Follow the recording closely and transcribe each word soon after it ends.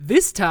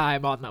This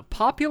time on the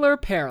Popular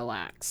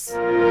Parallax.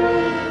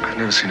 I've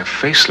never seen a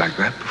face like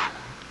that before.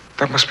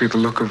 That must be the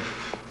look of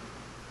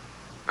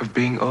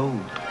being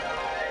old.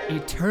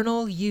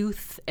 Eternal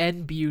youth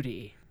and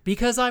beauty.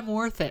 Because I'm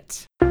worth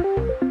it.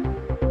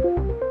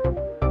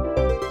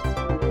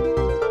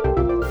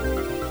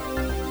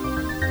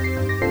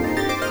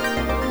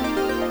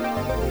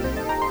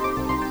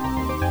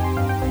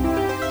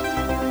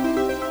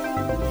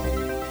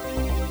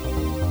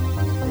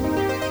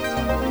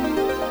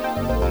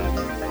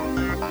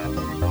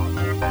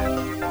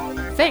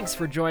 Thanks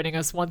for joining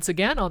us once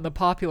again on the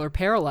Popular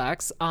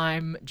Parallax.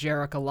 I'm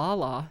Jerica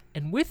Lala,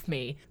 and with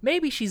me,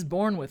 maybe she's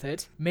born with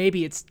it,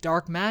 maybe it's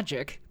dark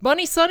magic,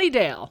 Bunny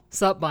Sunnydale.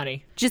 Sup,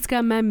 Bunny? Just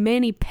got my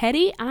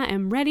mani-pedi. I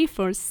am ready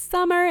for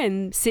summer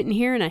and sitting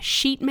here in a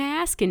sheet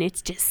mask, and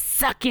it's just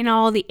sucking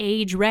all the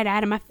age right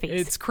out of my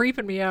face. It's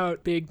creeping me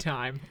out big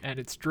time, and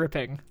it's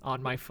dripping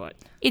on my foot.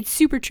 It's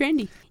super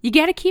trendy. You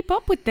gotta keep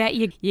up with that.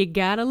 You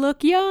gotta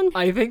look young.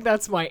 I think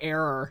that's my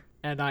error.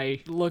 And I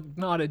look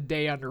not a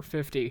day under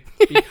 50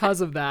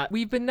 because of that.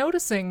 We've been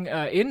noticing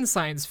in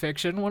science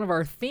fiction, one of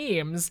our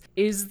themes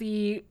is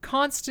the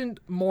constant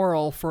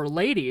moral for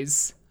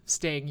ladies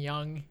staying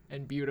young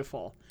and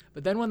beautiful.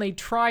 But then when they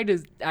try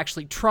to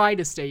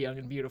stay young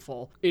and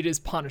beautiful, it is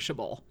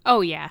punishable.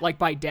 Oh, yeah. Like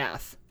by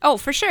death. Oh,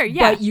 for sure,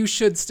 yeah. But you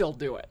should still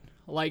do it.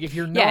 Like, if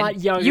you're not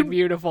young and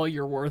beautiful,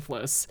 you're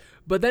worthless.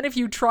 But then if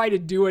you try to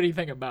do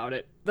anything about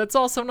it, that's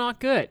also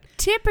not good.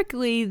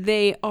 Typically,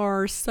 they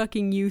are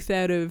sucking youth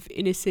out of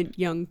innocent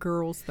young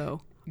girls,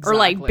 though. Exactly. Or,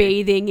 like,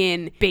 bathing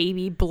in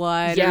baby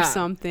blood or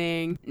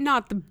something.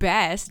 Not the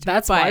best.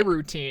 That's my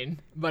routine.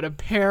 But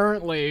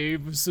apparently,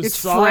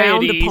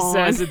 society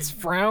says it's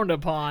frowned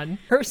upon.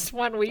 First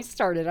one we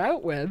started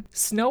out with,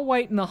 Snow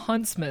White and the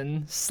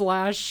Huntsman /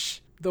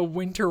 the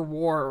Winter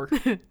War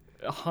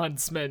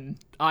Huntsman.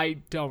 I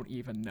don't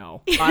even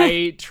know.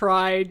 I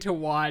tried to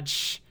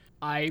watch.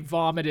 I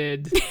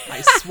vomited.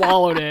 I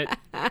swallowed it.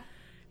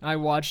 I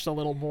watched a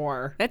little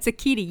more. That's a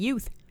key to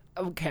youth.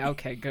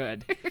 Okay,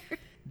 good.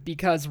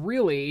 Because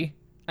really,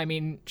 I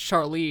mean,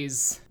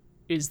 Charlize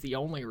is the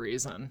only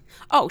reason.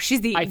 Oh,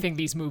 she's the... I think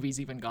these movies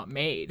even got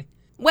made.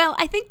 Well,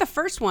 I think the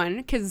first one,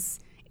 because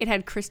it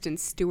had Kristen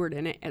Stewart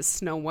in it as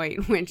Snow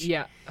White, which...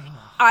 Yeah.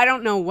 I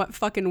don't know what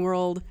fucking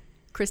world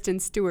Kristen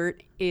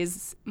Stewart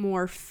is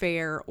more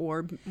fair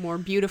or more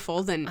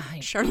beautiful than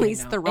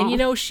Charlize Theron. And you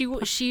know,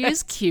 she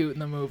is cute in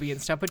the movie and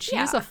stuff, but she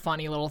is a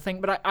funny little thing.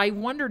 But I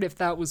wondered if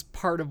that was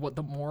part of what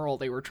the moral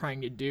they were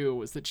trying to do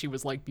was that she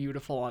was like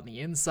beautiful on the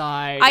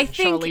inside. I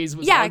think Charlize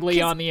was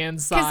ugly on the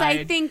inside. Because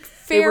I think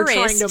they were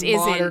fairest trying to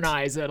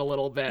modernize it a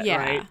little bit, yeah.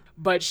 right?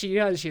 But she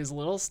has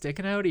little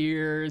sticking out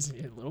ears,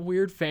 a little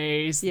weird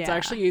face. Yeah.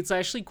 It's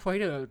actually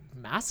quite a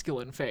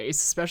masculine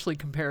face, especially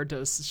compared to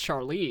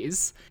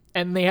Charlize.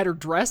 And they had her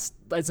dressed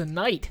as a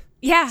knight.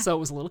 Yeah. So it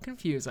was a little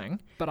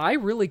confusing, but I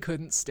really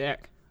couldn't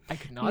stick. I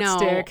could not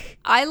stick.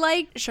 I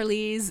like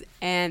Charlize,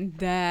 and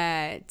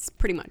that's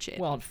pretty much it.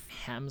 Well,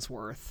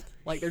 Hemsworth.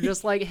 Like, they're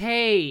just like,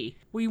 hey,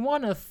 we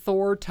want a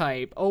Thor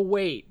type. Oh,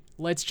 wait.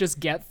 Let's just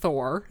get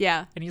Thor.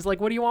 Yeah. And he's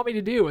like, what do you want me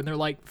to do? And they're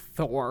like,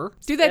 Thor.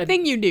 Do that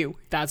thing you do.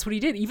 That's what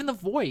he did. Even the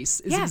voice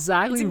is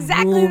exactly the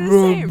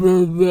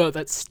same.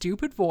 That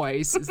stupid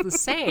voice is the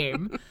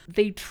same.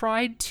 They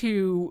tried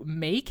to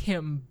make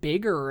him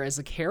bigger as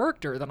a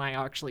character than I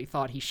actually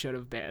thought he should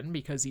have been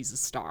because he's a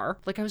star.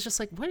 Like, I was just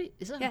like, what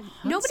is that? Yeah,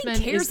 nobody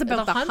cares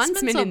about the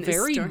Huntsman in this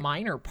very story.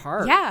 minor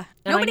part. Yeah,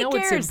 and nobody I know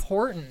cares. it's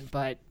important,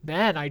 but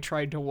then I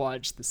tried to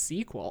watch the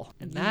sequel,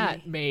 and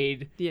that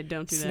made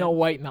don't do Snow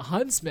White and the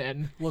Huntsman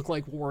look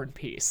like War and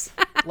Peace.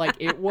 Like,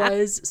 it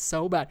was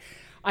so bad.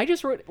 I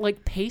just wrote,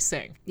 like,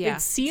 pacing. Yeah,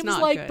 it seems it's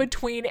not like good.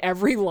 between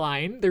every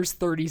line, there's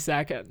 30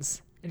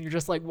 seconds. And you're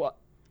just like, what?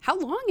 How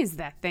long is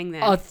that thing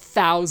then?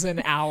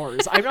 1,000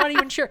 hours. I'm not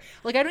even sure.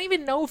 Like, I don't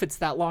even know if it's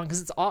that long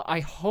because it's all, I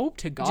hope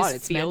to God Just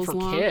it's meant feels for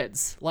long.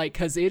 kids. Like,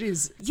 because it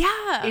is. Yeah.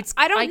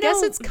 I don't know.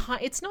 guess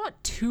it's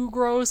not too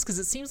gross because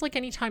it seems like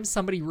anytime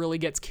somebody really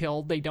gets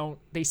killed,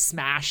 they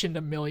smash into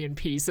a million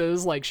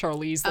pieces. Like,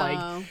 Charlize,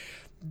 like,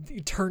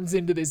 turns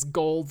into this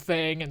gold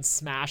thing and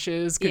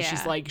smashes because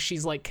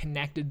she's like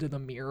connected to the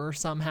mirror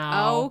somehow.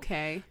 Oh,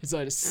 okay. So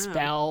it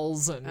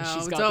spells and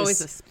she's got it's always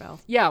this, a spell.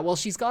 Yeah, well,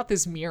 she's got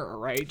this mirror,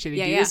 right? They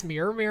do this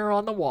mirror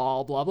on the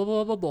wall, blah, blah,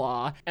 blah, blah,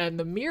 blah. And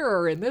the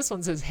mirror in this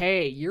one says,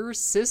 hey, your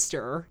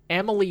sister,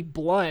 Emily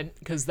Blunt,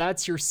 because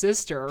that's your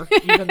sister,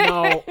 even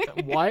though,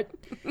 what?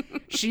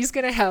 She's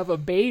going to have a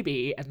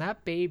baby, and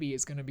that baby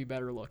is going to be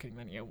better looking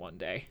than you one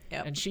day.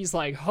 Yep. And she's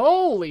like,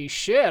 holy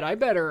shit, I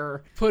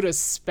better put a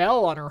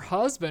spell on her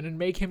husband and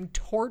make him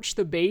torch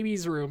the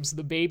baby's room so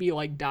the baby,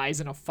 like,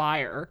 dies in a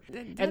fire.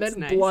 And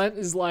then nice. Blunt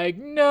is like,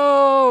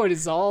 no, it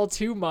is all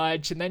too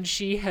much. And then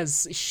she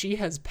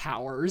has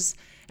powers.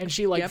 And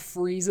she like Yep.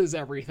 freezes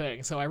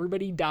everything. So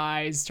everybody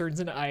dies, turns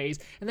into ice.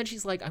 And then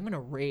she's like, I'm going to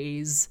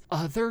raise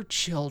other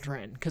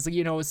children. Because,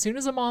 you know, as soon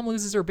as a mom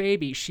loses her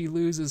baby, she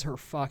loses her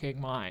fucking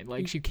mind.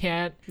 Like, she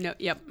can't. No,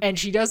 yep. And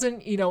she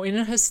doesn't, you know, in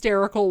a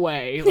hysterical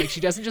way. Like,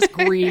 she doesn't just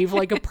grieve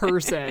like a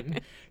person.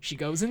 She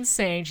goes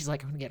insane. She's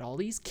like, I'm going to get all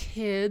these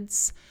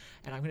kids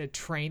and I'm going to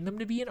train them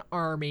to be an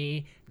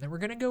army. And then we're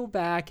going to go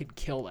back and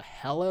kill the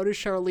hell out of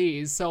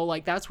Charlize. So,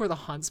 like, that's where the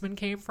huntsman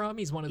came from.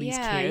 He's one of these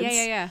kids.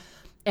 Yeah.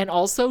 And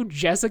also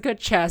Jessica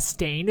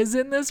Chastain is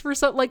in this for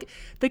some, like,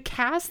 the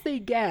cast they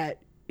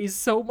get is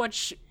so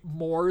much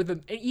more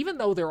than, even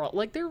though they're all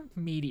like, they're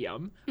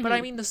medium, but I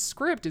mean the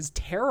script is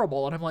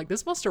terrible, and I'm like,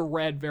 this must have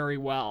read very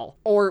well,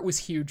 or it was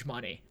huge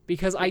money,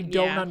 because I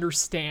don't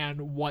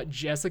understand what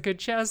Jessica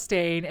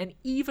Chastain and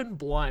even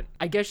Blunt,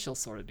 I guess she'll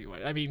sort of do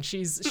it. I mean,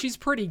 she's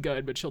pretty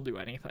good, but she'll do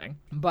anything.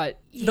 But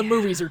the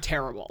movies are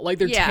terrible. Like,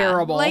 they're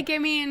terrible. Like, I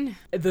mean,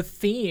 The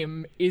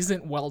theme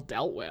isn't well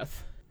dealt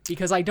with.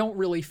 Because I don't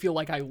really feel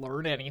like I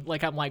learn any.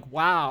 Like, I'm like,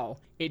 wow,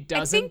 it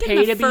doesn't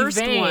pay to be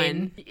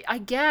vain. I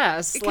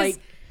guess. Because like,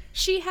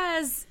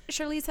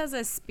 Charlize has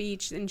a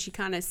speech and she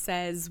kind of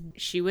says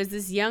she was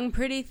this young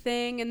pretty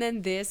thing and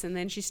then this, and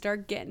then she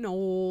started getting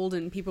old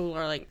and people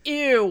are like,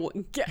 ew.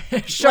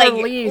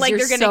 Charlize, like you're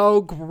they're gonna,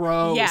 so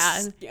gross.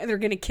 Yeah, they're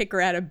going to kick her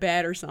out of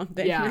bed or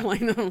something. Yeah. You're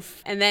like, oh.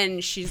 And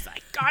then she's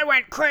like, I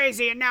went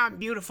crazy and now I'm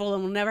beautiful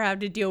and we'll never have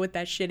to deal with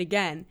that shit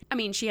again. I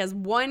mean, she has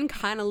one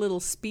kind of little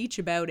speech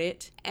about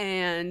it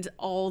and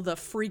all the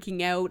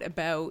freaking out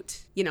about,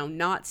 you know,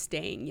 not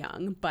staying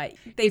young, but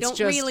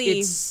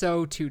It's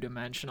so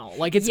two-dimensional.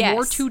 Like, it's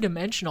more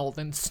two-dimensional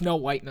than Snow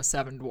White and the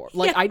Seven Dwarfs.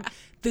 Like,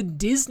 the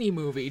Disney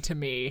movie, to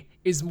me,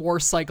 is more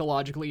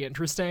psychologically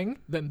interesting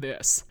than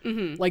this.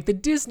 Like, the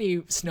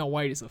Disney Snow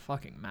White is a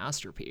fucking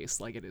masterpiece.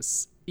 Like, it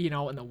is, you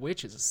know, and the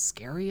witch is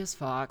scary as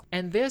fuck.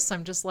 And this,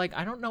 I'm just like,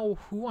 I don't know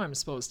who I'm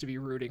supposed to be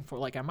rooting for.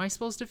 Like, am I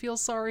supposed to feel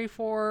sorry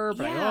for her?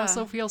 But I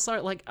also feel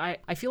sorry. Like,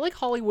 I feel like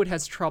Hollywood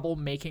has trouble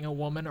making a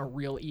woman a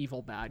real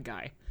evil bad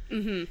guy.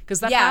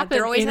 Because that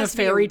happened in a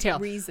fairy tale.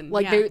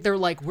 Like, they're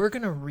like, we're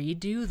gonna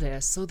redo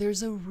this, so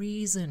there's a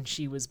reason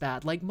she was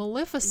bad. Like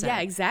Maleficent. Yeah,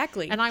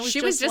 exactly. And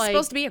she was just like,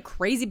 supposed to be a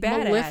crazy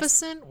badass.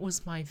 Maleficent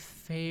was my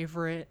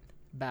favorite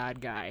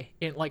bad guy.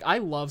 Like, I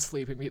love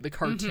Sleeping Beauty. The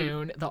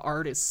cartoon, the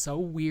art is so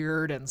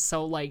weird and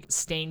so, like,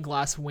 stained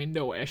glass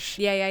window-ish.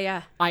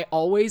 Yeah. I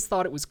always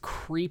thought it was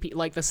creepy.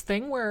 Like, this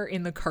thing where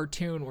in the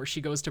cartoon where she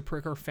goes to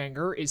prick her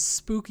finger is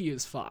spooky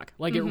as fuck.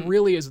 Like, it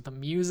really is with the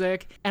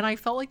music. And I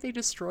felt like they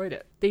destroyed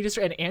it.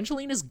 And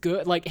Angelina's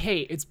good. Like,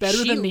 hey, it's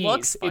better than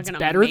these. It's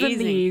better than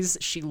these.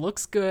 She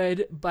looks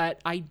good, but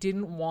I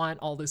didn't want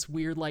all this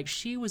weird, like,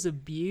 she was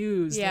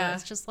abused. Yeah. And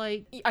it's just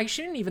like, I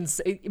shouldn't even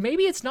say,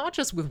 maybe it's not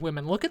just with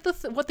women. Look at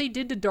what they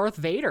did to Darth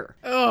Vader.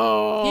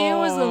 Oh. He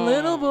was a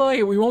little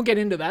boy. We won't get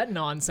into that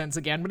nonsense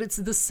again, but it's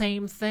the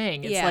same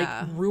thing. It's like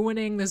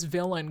ruining this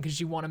villain because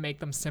you want to make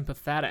them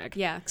sympathetic.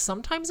 Yeah.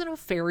 Sometimes in a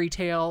fairy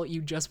tale,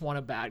 you just want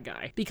a bad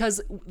guy.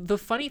 Because the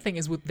funny thing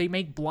is, they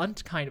make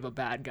Blunt kind of a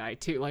bad guy,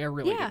 too. Like, I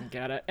really didn't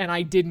get it. And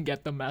I didn't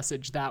get the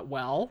message that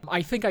well.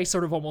 I think I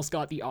sort of almost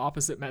got the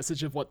opposite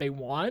message of what they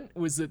want,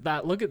 was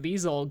that look at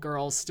these old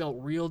girls, still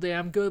real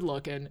damn good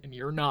looking, and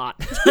you're not.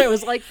 I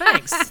was like,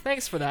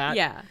 thanks for that.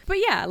 Yeah. But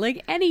yeah, like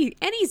any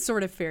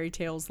sort of fairy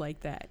tales like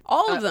that.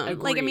 All of them.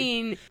 Agreed. Like, I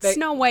mean,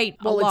 Snow White,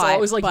 well, it's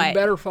always like, you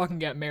better fucking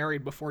get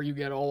married before you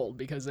get old,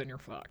 because then you're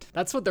fucked.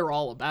 That's what they're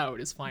all about,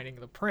 is finding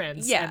the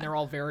prince. Yeah. And they're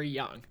all very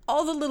young.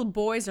 All the little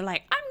boys are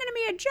like, I'm gonna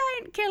be a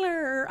giant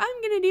killer.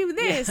 I'm gonna do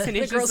this. And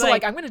it's the girls just are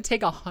like, I'm gonna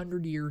take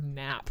 100-year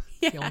nap,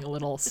 feeling a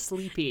little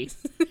sleepy.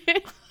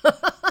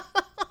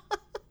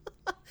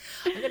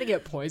 I'm gonna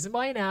get poisoned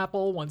by an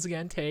apple. Once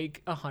again,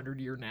 take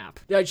 100-year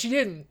nap. Yeah, she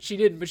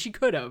didn't, but she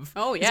could have.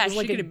 Oh yeah,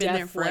 she could have been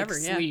there forever.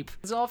 Sleep.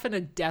 There's often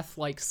a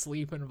death-like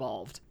sleep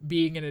involved.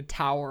 Being in a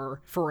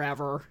tower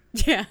forever.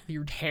 Yeah.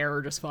 Your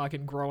hair just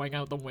fucking growing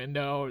out the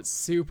window. It's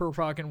super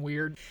fucking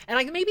weird. And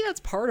maybe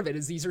that's part of it,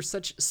 is these are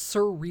such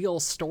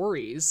surreal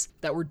stories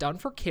that were done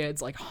for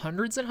kids like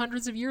hundreds and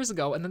hundreds of years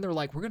ago. And then they're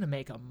like, we're going to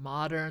make a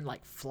modern,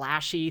 like,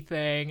 flashy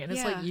thing. And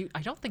it's like,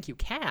 I don't think you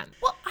can.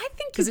 Well, I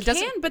think you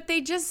can, but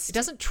it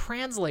doesn't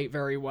translate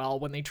very well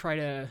when they try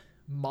to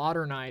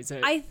modernize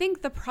it. I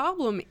think the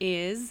problem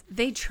is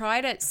they try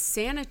to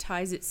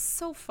sanitize it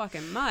so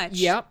fucking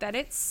much that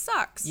it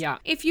sucks. Yeah.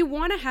 If you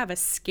want to have a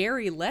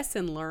scary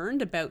lesson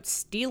learned about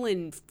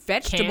stealing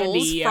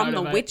vegetables from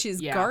the witch's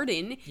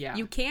garden,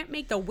 you can't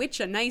make the witch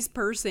a nice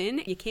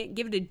person. You can't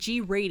give it a G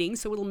rating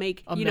so it'll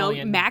make,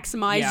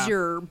 maximize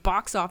your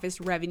box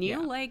office revenue.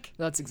 Like,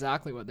 that's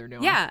exactly what they're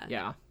doing.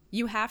 Yeah.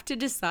 You have to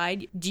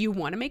decide, do you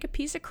want to make a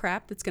piece of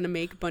crap that's going to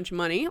make a bunch of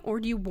money, or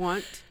do you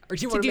want to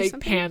make something?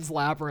 Pan's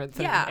Labyrinth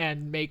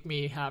and make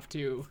me have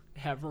to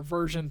have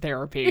reversion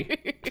therapy?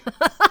 You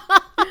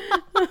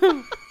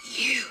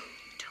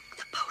took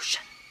the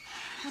potion.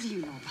 How do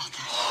you know about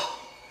that?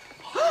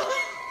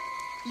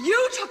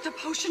 You took the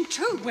potion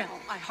too? Well,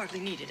 I hardly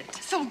needed it.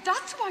 So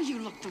that's why you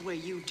look the way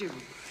you do.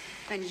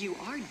 Then you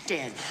are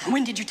dead.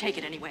 When did you take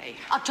it anyway?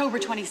 October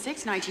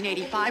 26,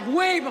 1985,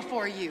 way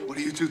before you. What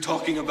are you two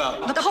talking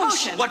about? The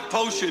potion. What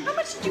potion? How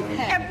much did you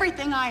have?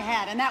 Everything I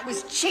had, and that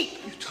was cheap.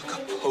 You took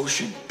a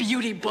potion?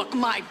 Beauty book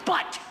my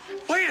butt.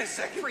 Wait a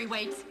second. Free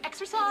weights,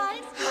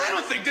 exercise. I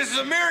don't think this is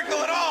a miracle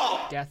at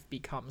all. Death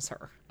Becomes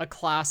Her. A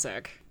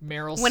classic.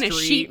 Meryl Streep. When a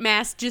sheet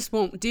mask just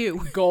won't do.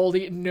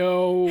 Goldie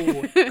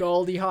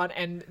Hawn.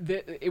 And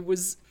it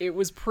was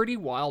pretty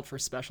wild for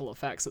special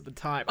effects at the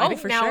time. I think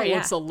for now sure, it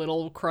looks a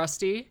little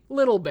crusty.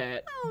 Little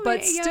bit.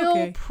 But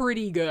still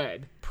pretty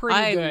good.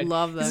 Pretty good. I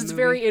love that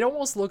movie. It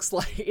almost looks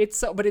like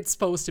but it's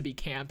supposed to be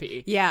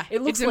campy. Yeah.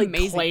 It looks like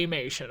amazing.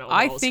 Claymation almost.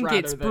 I think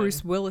it's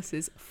Bruce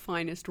Willis's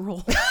finest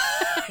role.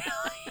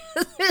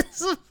 It's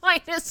the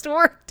finest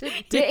work to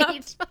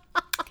date.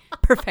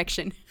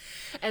 Perfection.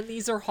 And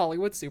these are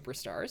Hollywood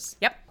superstars.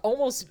 Yep.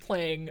 Almost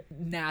playing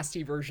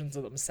nasty versions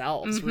of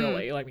themselves,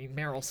 really. I mean,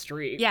 Meryl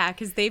Streep. Yeah,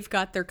 because they've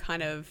got their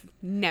kind of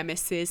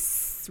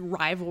nemesis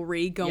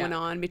rivalry going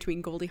on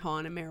between Goldie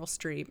Hawn and Meryl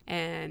Streep.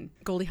 And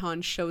Goldie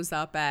Hawn shows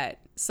up at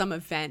some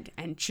event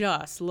and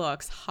just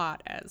looks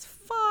hot as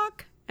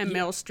fuck. And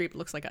Meryl Streep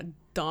looks like a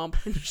dump.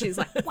 And she's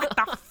like, what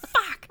the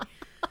fuck?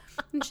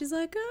 And she's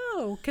like,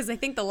 oh, because I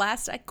think the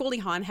last Goldie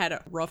Hawn had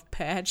a rough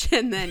patch,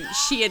 and then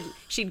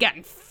she'd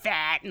gotten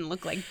fat and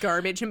looked like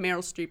garbage, and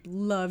Meryl Streep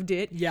loved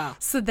it. Yeah.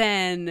 So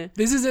then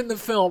this is in the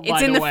film.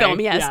 It's in the film.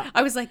 Yes. Yeah.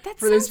 I was like, that's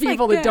for those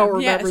people that don't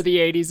remember the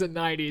 80s and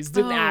 90s.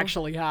 Didn't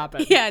actually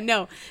happen. Yeah.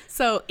 No.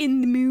 So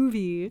in the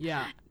movie.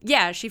 Yeah.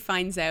 Yeah, she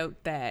finds out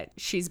that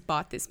she's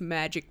bought this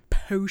magic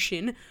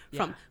potion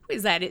from, who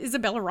is that?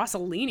 Isabella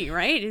Rossellini,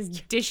 right?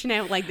 Is dishing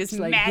out like this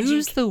magic.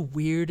 Who's the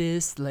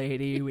weirdest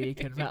lady we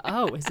can...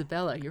 Oh,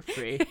 Isabella, you're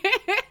free.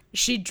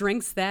 She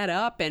drinks that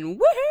up and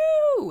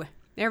woohoo!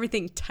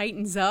 Everything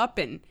tightens up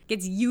and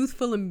gets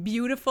youthful and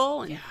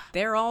beautiful, and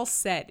they're all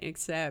set,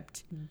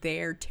 except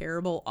they're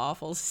terrible,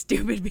 awful,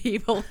 stupid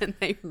people, and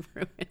they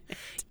ruin it.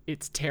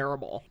 It's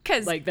terrible.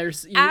 Because like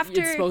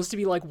it's supposed to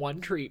be like one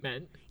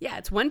treatment. Yeah,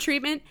 it's one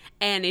treatment,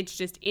 and it's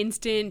just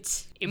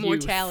instant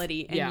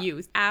immortality and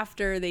youth.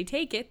 After they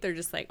take it, they're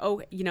just like,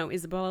 oh,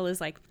 Isabella's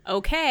like,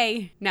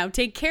 okay, now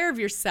take care of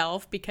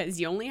yourself because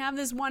you only have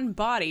this one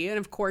body. And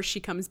of course,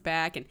 she comes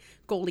back, and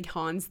Goldie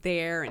Hawn's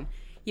there, and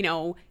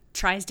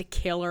tries to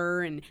kill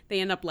her, and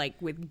they end up like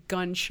with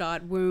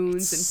gunshot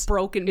wounds and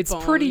broken bones.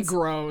 It's pretty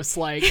gross,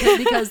 like,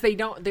 because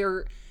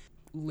they're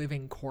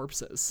living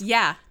corpses.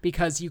 Yeah.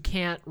 Because you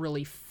can't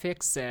really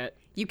fix it.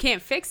 You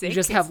can't fix it. You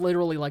just have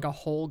literally like a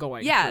hole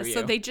going through you.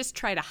 So they just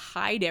try to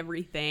hide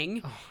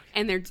everything,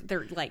 and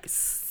they're like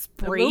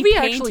spray the movie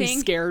painting. Actually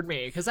scared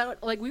me because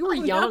we were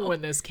young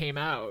when this came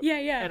out. Yeah.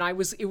 And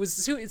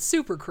it's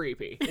super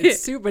creepy.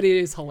 It's but it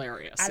is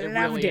hilarious. I it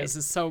loved really it. is.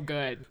 It's so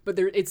good. But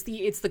it's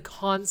the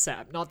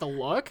concept, not the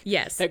look.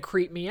 Yes. That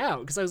creeped me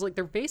out because I was like,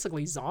 they're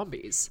basically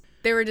zombies.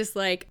 They were just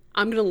like,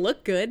 I'm gonna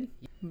look good,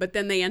 but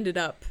then they ended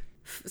up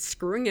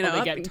screwing it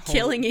up and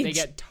killing each. They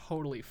get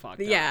totally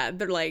fucked up. Yeah,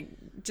 they're like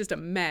just a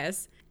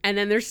mess. And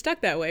then they're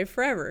stuck that way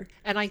forever.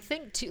 And I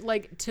think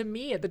to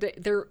me at the day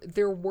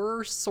there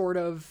were sort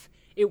of,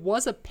 it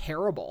was a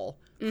parable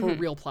for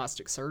real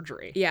plastic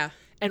surgery. Yeah.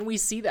 And we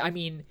see that, I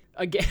mean,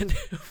 again,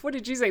 what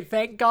did you say?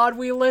 Thank God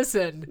we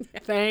listened.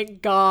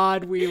 Thank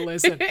God we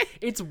listened.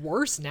 It's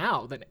worse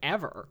now than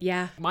ever.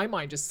 Yeah. My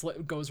mind just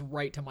goes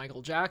right to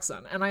Michael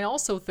Jackson. And I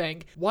also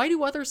think, why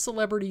do other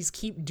celebrities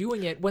keep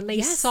doing it when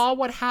they saw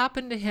what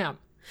happened to him?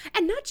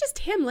 And not just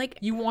him, like...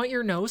 You want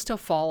your nose to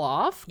fall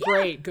off? Yeah.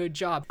 Great, good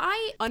job.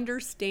 I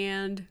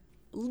understand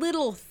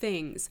little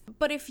things,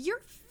 but if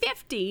you're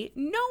 50,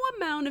 no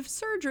amount of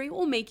surgery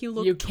will make you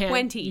look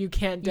 20. You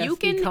can't Death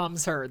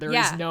Becomes Her. There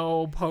is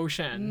no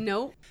potion.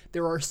 Nope.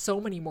 There are so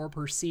many more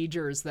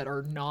procedures that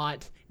are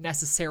not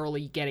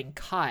necessarily getting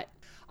cut.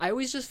 I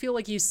always just feel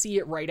like you see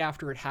it right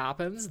after it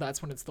happens.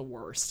 That's when it's the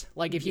worst.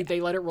 Like if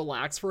they let it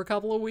relax for a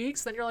couple of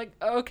weeks, then you're like,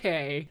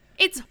 okay.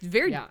 It's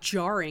very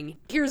jarring.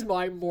 Here's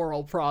my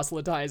moral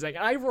proselytizing.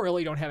 I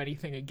really don't have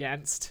anything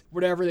against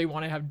whatever they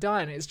want to have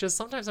done. It's just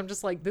sometimes I'm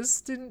just like,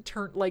 this didn't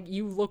turn, like,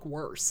 you look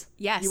worse.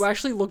 Yes. You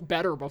actually look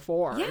better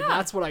before. Yeah. And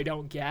that's what I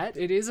don't get.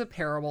 It is a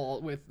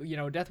parable with,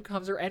 Death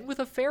Becomes Her and with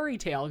a fairy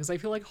tale, because I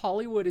feel like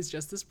Hollywood is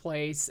just this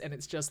place, and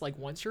it's just like,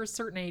 once you're a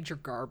certain age, you're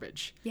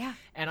garbage. Yeah.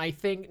 And I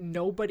think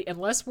nobody,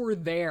 unless we're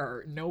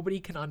there, nobody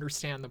can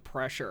understand the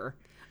pressure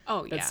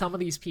that some of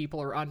these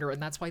people are under,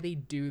 and that's why they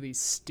do these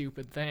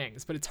stupid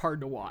things, but it's hard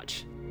to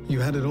watch.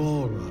 You had it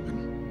all,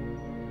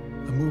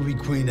 Robin. A movie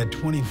queen at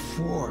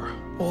 24.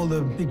 All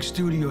the big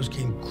studios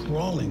came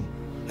crawling,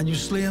 and you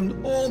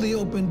slammed all the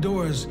open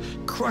doors,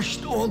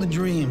 crushed all the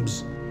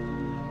dreams.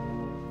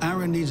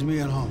 Aaron needs me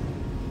at home.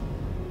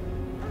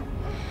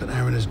 But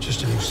Aaron is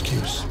just an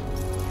excuse.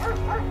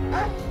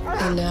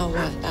 And now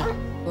what?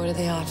 What are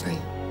they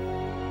offering?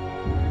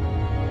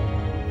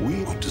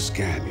 We want to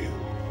scan you.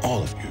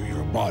 All of you,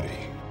 your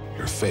body,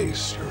 your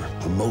face, your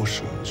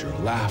emotions, your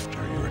laughter,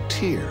 your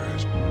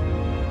tears.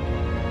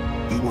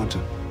 We want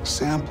to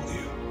sample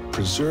you,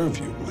 preserve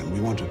you, and we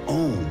want to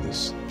own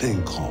this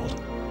thing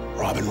called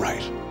Robin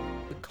Wright.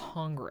 The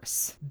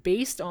Congress,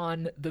 based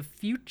on The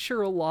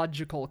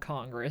Futurological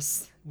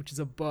Congress, which is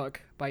a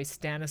book by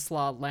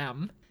Stanislaw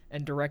Lem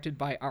and directed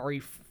by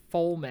Ari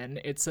Folman.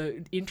 It's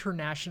an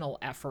international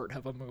effort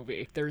of a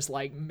movie. There's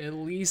like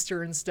Middle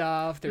Eastern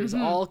stuff. There's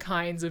all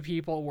kinds of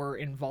people were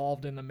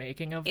involved in the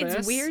making of this.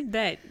 It's weird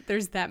that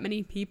there's that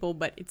many people,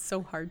 but it's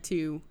so hard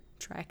to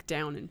track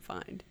down and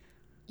find.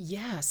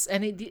 Yes,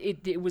 and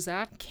it was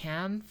at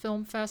Cannes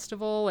Film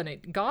Festival, and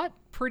it got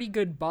pretty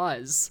good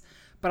buzz,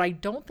 but I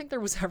don't think there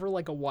was ever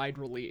like a wide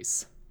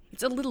release.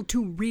 It's a little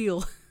too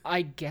real.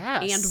 I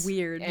guess. And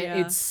weird, yeah.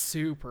 It's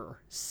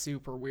super,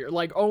 super weird.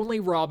 Like,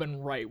 only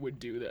Robin Wright would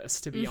do this,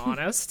 to be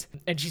honest.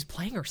 And she's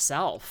playing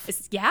herself.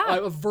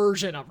 A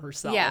version of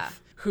herself. Yeah.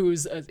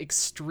 Who's an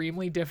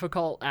extremely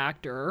difficult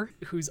actor,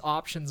 whose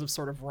options have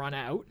sort of run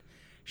out.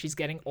 She's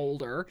getting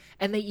older.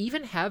 And they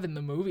even have in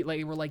the movie, like,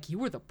 they were like, you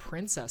were the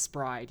Princess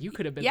Bride. You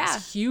could have been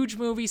this huge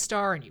movie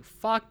star and you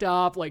fucked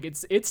up. Like,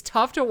 it's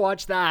tough to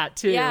watch that,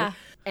 too. Yeah.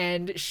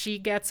 And she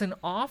gets an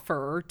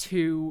offer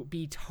to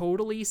be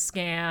totally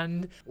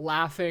scanned,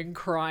 laughing,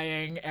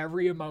 crying,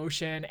 every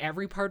emotion,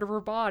 every part of her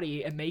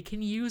body. And they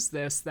can use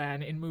this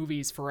then in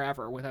movies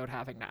forever without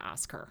having to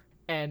ask her.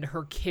 And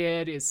her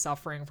kid is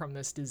suffering from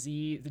this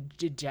disease, the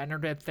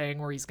degenerative thing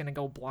where he's going to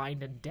go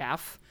blind and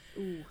deaf.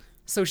 Ooh.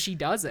 So she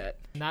does it.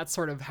 And that's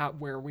sort of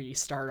where we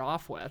start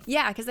off with.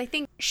 Yeah, because I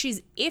think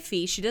she's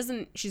iffy.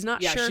 She's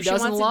not sure she she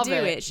doesn't wants love to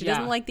do it. it. She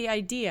doesn't like the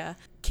idea.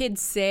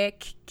 Kid's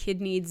sick.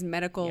 Kid needs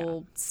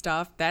medical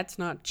stuff. That's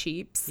not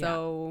cheap.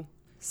 So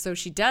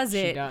she does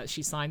it. She does.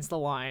 She signs the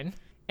line.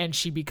 And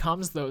she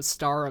becomes the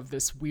star of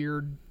this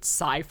weird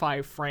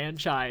sci-fi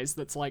franchise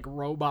that's like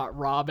Robot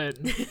Robin.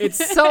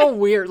 It's so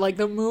weird. Like,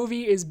 the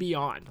movie is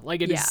beyond.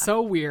 Like, it is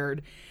so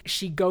weird.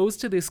 She goes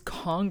to this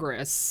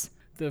Congress,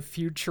 the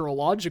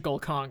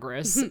Futurological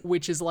Congress,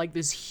 which is like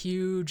this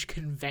huge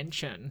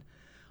convention.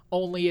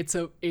 Only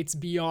it's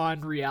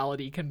beyond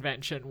reality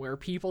convention where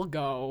people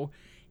go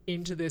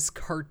into this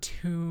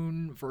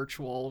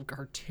virtual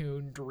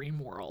cartoon dream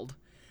world.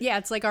 Yeah,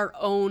 it's like our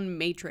own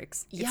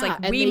Matrix. It's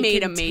like we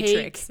made a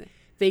Matrix.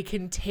 They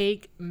can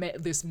take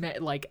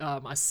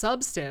a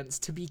substance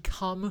to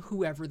become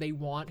whoever they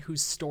want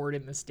who's stored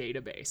in this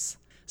database.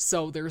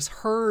 So there's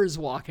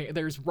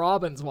there's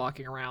Robins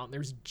walking around,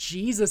 there's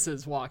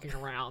Jesuses walking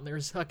around,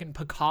 there's fucking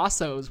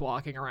Picassos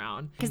walking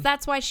around. Because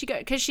that's why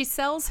because she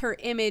sells her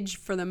image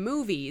for the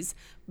movies,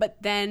 but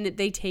then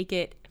they take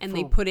it and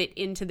they put it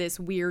into this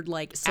weird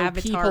so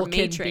avatar people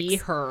Matrix. Can be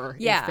her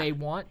if they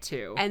want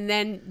to. And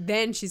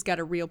then she's got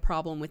a real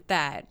problem with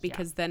that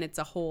because then it's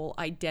a whole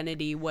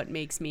identity. What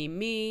makes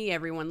me?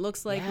 Everyone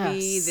looks like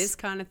me. This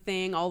kind of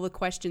thing. All the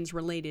questions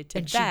related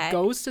to that. And she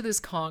goes to this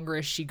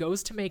Congress. She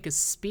goes to make a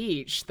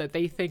speech that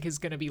they think is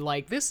going to be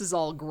like, this is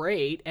all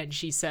great. And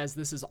she says,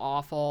 this is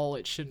awful.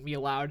 It shouldn't be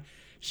allowed.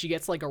 She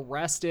gets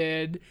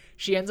arrested.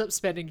 She ends up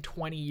spending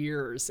 20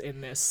 years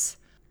in this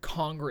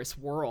Congress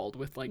world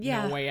with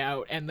no way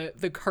out. And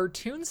the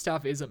cartoon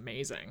stuff is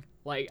amazing.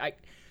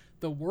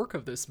 The work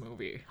of this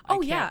movie.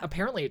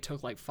 Apparently it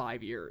took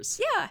 5 years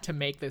to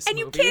make this movie. And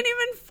you can't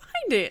even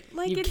find it.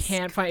 You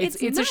can't find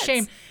it. It's a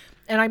shame.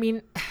 And I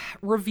mean,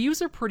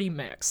 reviews are pretty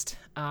mixed.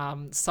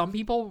 Some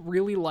people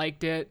really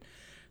liked it.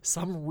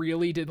 Some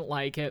really didn't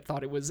like it,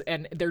 thought it was,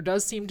 and there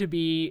does seem to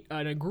be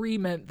an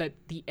agreement that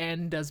the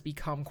end does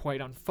become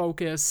quite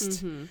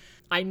unfocused. Mm-hmm.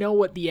 I know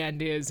what the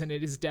end is, and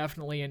it is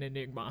definitely an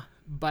enigma.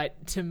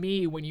 But to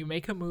me, when you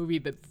make a movie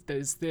that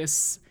is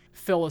this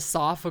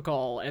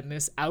philosophical and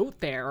this out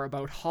there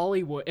about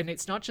Hollywood, and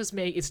it's not just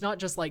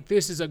like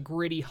this is a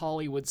gritty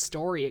Hollywood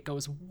story. It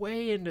goes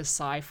way into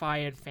sci-fi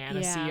and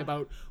fantasy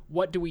about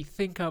what do we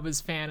think of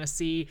as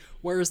fantasy,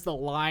 where's the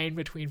line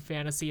between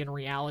fantasy and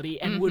reality,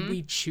 and would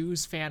we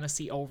choose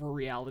fantasy over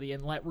reality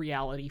and let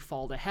reality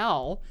fall to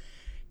hell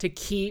to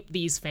keep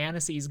these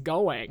fantasies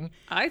going?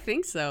 I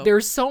think so.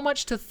 There's so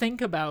much to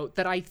think about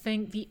that I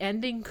think the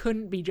ending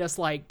couldn't be just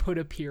put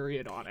a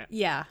period on it.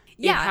 Yeah.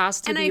 It has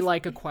to be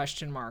a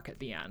question mark at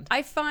the end.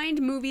 I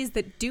find movies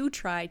that do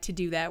try to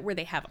do that, where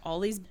they have all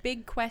these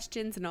big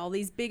questions and all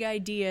these big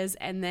ideas,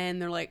 and then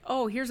they're like,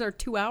 oh, here's our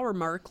 2-hour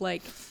mark,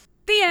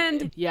 the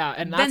end. Yeah,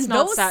 and that's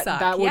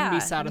that wouldn't be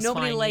satisfying.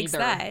 Nobody likes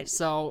either. that.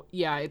 So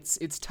yeah,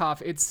 it's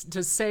tough. It's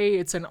to say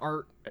it's an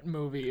art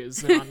movie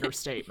is an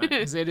understatement,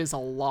 because it is a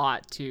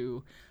lot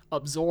to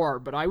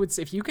absorb. But I would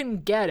say if you can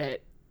get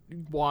it,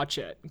 watch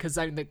it, because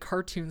the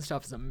cartoon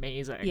stuff is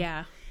amazing.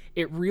 Yeah.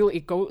 It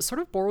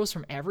sort of borrows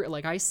from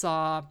I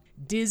saw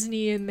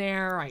Disney in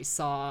there. I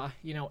saw,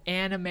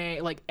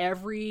 anime,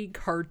 every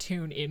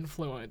cartoon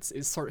influence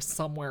is sort of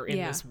somewhere in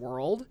this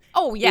world.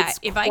 Oh yeah. It's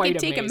if I could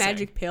take amazing. a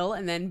magic pill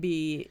and then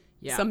be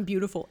some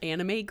beautiful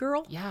anime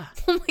girl. Yeah.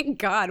 Oh my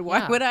God.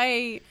 Why would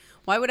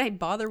I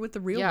bother with the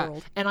real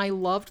world? And I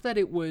loved that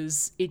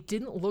it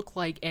didn't look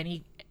like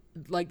any,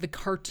 the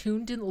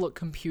cartoon didn't look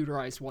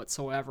computerized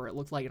whatsoever. It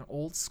looked like an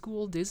old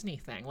school Disney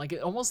thing.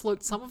 It almost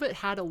looked, some of it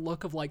had a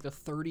look of the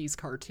 30s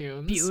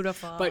cartoons.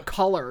 Beautiful. But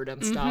colored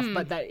and stuff.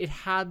 But that it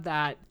had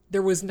that,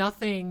 there was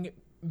nothing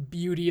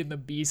Beauty and the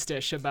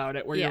Beast-ish about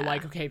it, where you're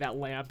like, okay, that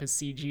lamp is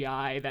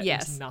CGI. That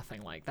is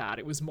nothing like that.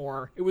 It was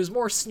more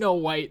Snow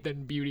White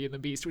than Beauty and the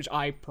Beast, which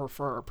I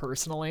prefer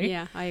personally.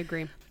 Yeah, I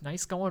agree.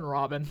 Nice going,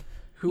 Robin.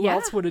 Who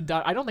else would have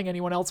done? I don't think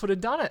anyone else would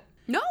have done it.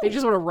 No, they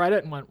just would have read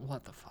it and went,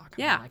 "What the fuck?"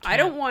 Yeah, I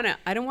don't want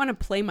to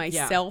play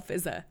myself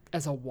as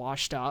a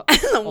washed up,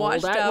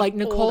 like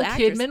Nicole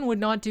Kidman would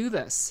not do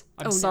this.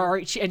 I'm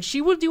sorry,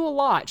 she would do a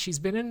lot. She's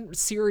been in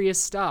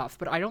serious stuff,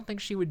 but I don't think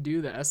she would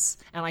do this.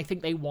 And I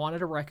think they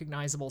wanted a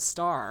recognizable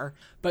star,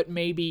 but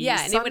maybe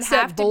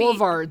Sunset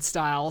Boulevard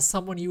style,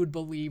 someone you would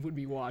believe would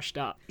be washed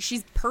up.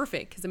 She's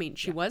perfect because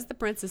she was the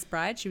Princess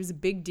Bride. She was a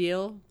big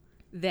deal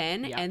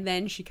then, and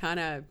then she kind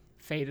of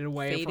faded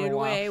away for a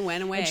while.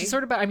 Went away. And she's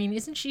sort of,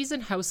 isn't she's in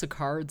House of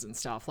Cards and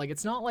stuff? Like,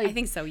 it's not like... I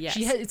think so, yes.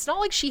 It's not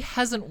like she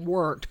hasn't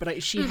worked,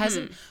 but she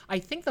hasn't... I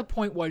think the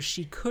point was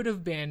she could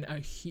have been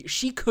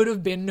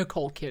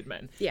Nicole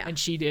Kidman. Yeah. And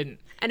she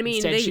didn't. And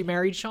instead, she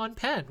married Sean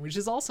Penn, which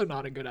is also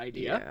not a good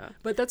idea. Yeah.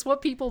 But that's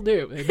what people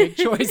do. They make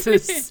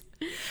choices.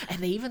 And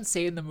they even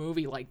say in the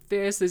movie, like,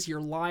 this is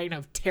your line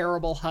of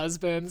terrible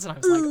husbands. And I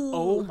was like,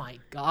 oh my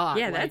God.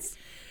 Yeah,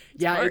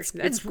 like,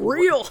 that's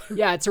real.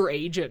 Yeah, it's her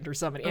agent or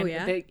somebody. And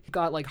they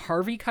got like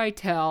Harvey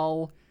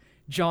Keitel,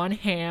 John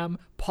Hamm,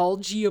 Paul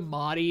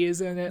Giamatti is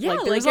in it. Yeah,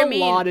 there's a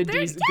lot of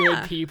these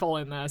good people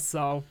in this.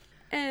 So,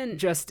 and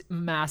just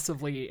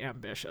massively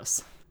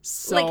ambitious.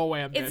 So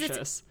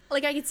ambitious. I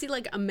could see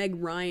like a Meg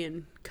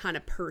Ryan kind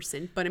of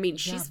person, but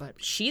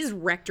she's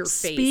wrecked her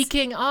face.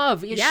 Speaking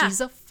of, she's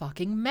a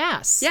fucking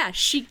mess. Yeah,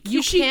 she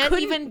can't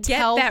even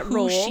tell that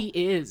who she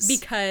is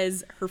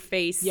because her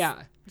face.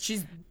 Yeah,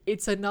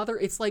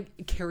 it's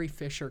like Carrie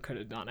Fisher could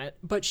have done it,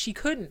 but she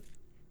couldn't.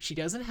 She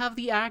doesn't have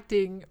the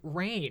acting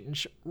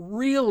range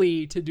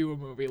really to do a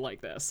movie like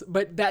this,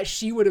 but that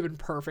she would have been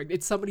perfect.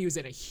 It's somebody who's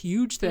in a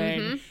huge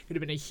thing, could have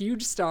been a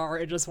huge star,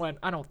 and just went,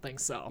 I don't think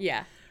so.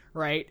 Yeah.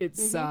 Right?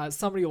 It's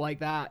somebody like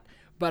that.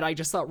 But I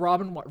just thought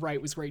Robin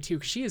Wright was great too,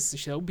 because she is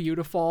so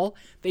beautiful.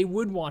 They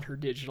would want her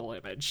digital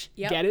image.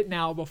 Yep. Get it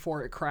now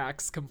before it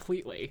cracks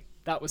completely.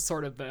 That was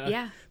sort of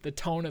the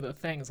tone of the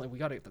thing. It's like, we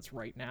got to get this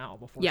right now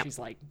before she's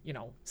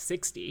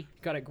 60.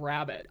 Got to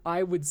grab it.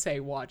 I would say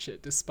watch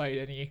it despite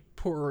any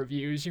poor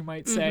reviews you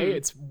might say.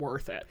 It's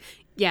worth it.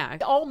 Yeah.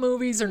 All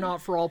movies are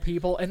not for all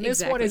people, and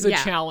this one is a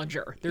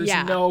challenger. There's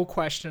no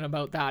question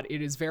about that.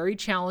 It is very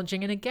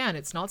challenging, and again,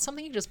 it's not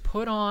something you just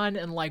put on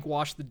and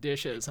wash the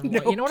dishes. And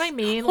you know what I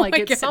mean?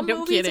 Some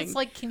movies, it's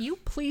like, can you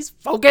please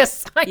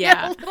focus? I get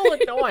a little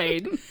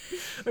annoyed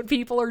when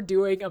people are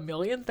doing a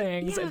million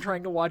things and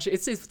trying to watch it.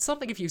 It's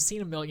something if you've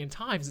seen a million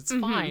times, it's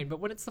fine. But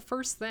when it's the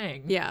first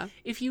thing,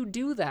 if you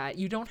do that,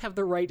 you don't have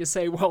the right to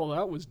say, well,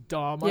 that was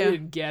dumb. I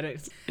didn't get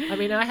it.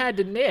 I had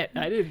to knit.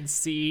 I didn't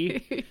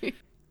see.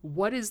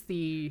 What is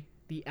the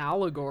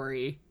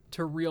allegory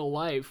to real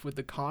life with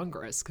the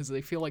Congress? Because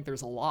they feel like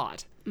there's a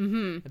lot.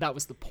 That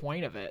was the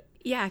point of it.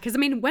 Yeah, because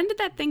when did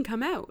that thing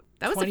come out?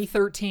 That was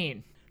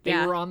 2013. They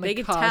were on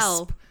the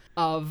cusp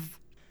of.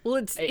 Well,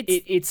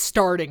 it's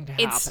starting to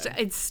happen.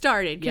 It's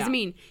started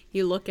because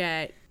you look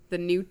at the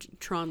new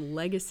Tron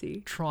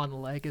Legacy.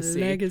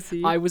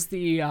 I was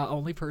the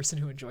only person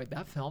who enjoyed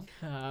that film.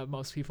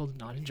 Most people did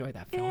not enjoy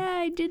that film. Yeah,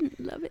 I didn't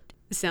love it.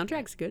 The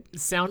soundtrack's good. The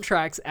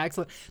soundtrack's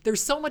excellent.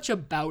 There's so much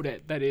about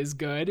it that is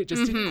good. It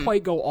just didn't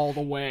quite go all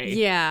the way.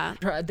 Yeah.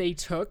 They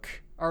took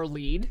our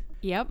lead.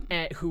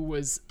 Yep. Who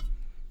was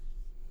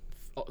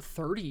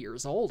 30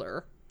 years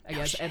older, I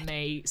guess, and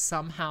they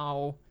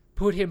somehow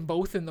put him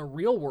both in the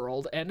real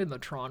world and in the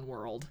Tron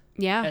world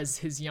as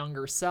his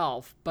younger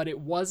self, but it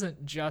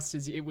wasn't just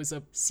it was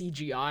a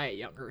CGI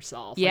younger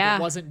self. It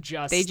wasn't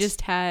just... They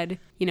just had,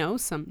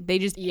 they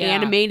just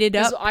animated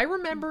up I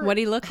remember what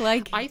he looked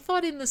like. I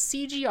thought in the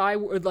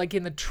CGI,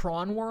 in the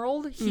Tron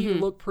world, he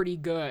looked pretty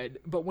good,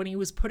 but when he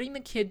was putting the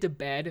kid to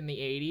bed in the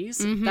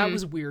 80s, that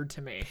was weird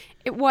to me.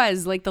 It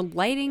was, the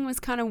lighting was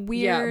kind of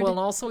weird. Yeah, well, and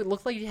also it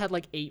looked like he had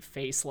 8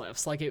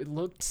 facelifts. It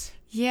looked...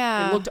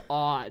 Yeah. It looked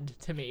odd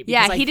to me.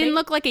 Yeah, he didn't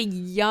look like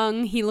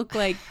he looked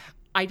like...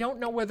 I don't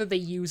know whether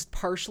they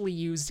partially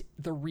used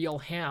the real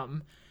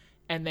him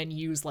and then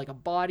used a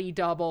body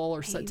double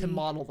or to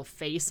model the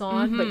face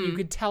on, but you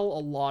could tell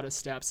a lot of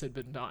steps had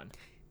been done.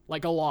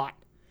 A lot.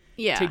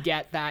 Yeah. To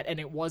get that, and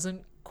it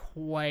wasn't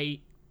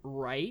quite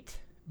right.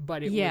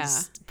 But it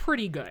was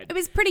pretty good. It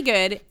was pretty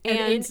good.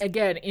 And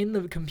in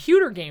the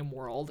computer game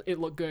world, it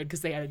looked good because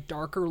they had a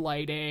darker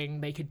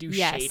lighting. They could do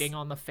shading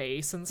on the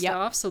face and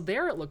stuff. So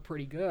there it looked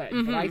pretty good.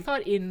 But I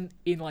thought in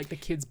the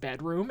kid's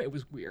bedroom, it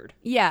was weird.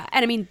 Yeah.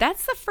 And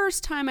that's the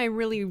first time I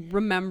really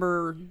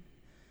remember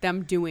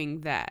them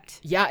doing that.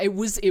 Yeah, it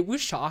was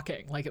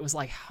shocking. It was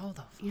how the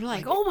fuck?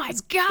 You're oh my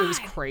God. It was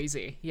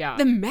crazy. Yeah.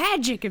 The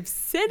magic of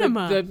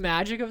cinema. The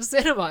magic of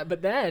cinema.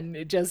 But then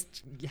it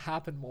just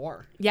happened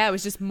more. Yeah, it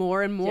was just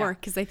more and more.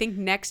 Because I think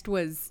next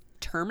was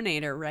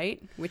Terminator,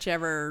 right?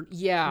 Whichever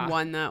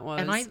one that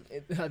was.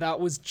 And that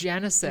was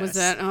Genesis. Was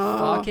that?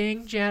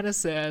 Fucking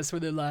Genesis, where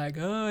they're like,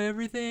 oh,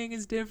 everything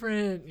is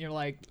different. And you're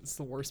like, it's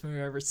the worst movie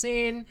I've ever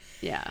seen.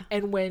 Yeah.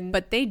 And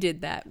but they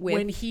did that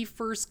when he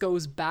first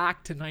goes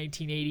back to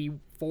 1984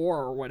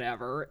 or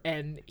whatever,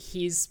 and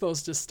he's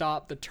supposed to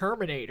stop the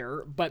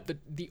Terminator, but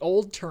the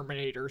old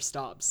Terminator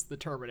stops the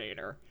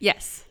Terminator.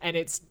 Yes. And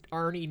it's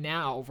Arnie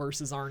now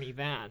versus Arnie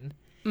then.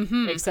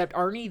 Mm-hmm. Except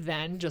Arnie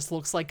then just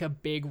looks like a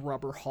big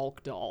rubber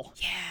Hulk doll.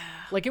 Yeah.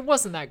 Like, it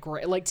wasn't that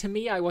great. Like, to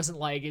me, I wasn't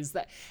like, is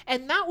that...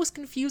 And that was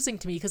confusing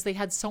to me because they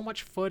had so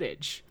much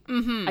footage.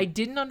 Mm-hmm. I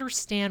didn't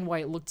understand why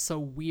it looked so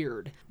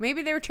weird.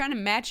 Maybe they were trying to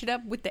match it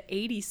up with the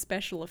 80s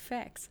special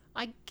effects.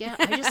 I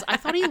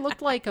thought he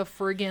looked like a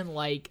friggin'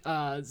 like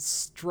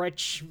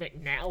Stretch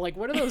McNally. Like,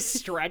 what are those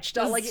stretch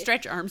dolls? Like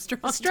Stretch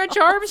Armstrong. Stretch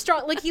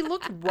Armstrong. Like, he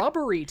looked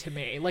rubbery to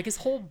me. Like, his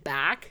whole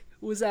back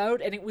was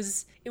out, and it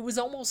was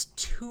almost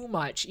too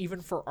much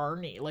even for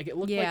Arnie. Like, it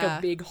looked like a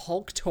big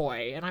Hulk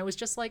toy, and I was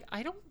just like,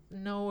 I don't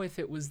know if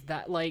it was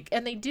that, like,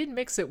 and they did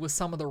mix it with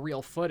some of the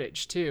real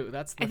footage too.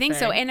 That's the I think thing.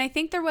 so, and I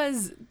think there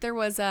was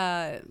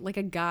like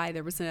a guy.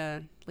 There was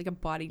a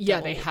body.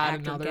 Yeah, they had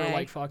another guy.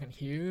 Like fucking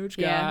huge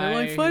guy. Yeah, they're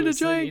like, find a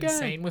giant guy.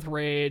 Insane with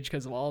rage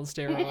because of all the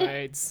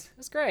steroids. It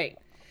was great.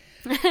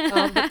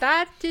 But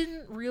that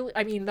didn't really,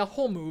 I mean, the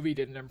whole movie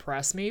didn't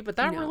impress me, but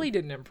that really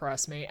didn't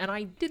impress me, and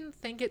I didn't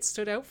think it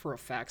stood out for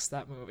effects,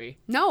 that movie.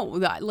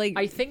 No,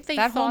 I think they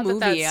thought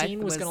that scene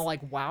was gonna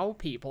like wow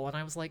people, and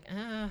I was like,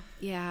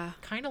 yeah,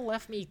 kind of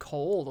left me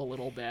cold a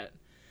little bit,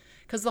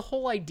 because the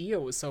whole idea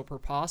was so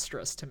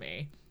preposterous to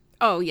me.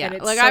 Oh yeah,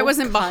 like I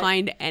wasn't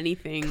behind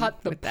anything.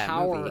 Cut the with that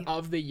power movie.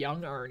 of the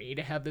young Arnie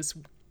to have this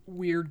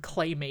weird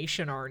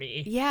claymation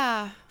Arnie.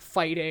 Yeah,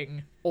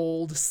 fighting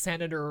old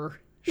Senator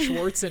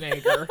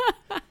Schwarzenegger.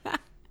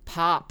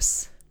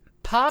 Pops,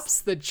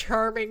 the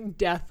charming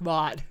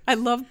deathbot. I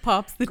love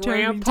Pops, the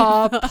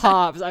Grandpa charming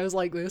Pops. I was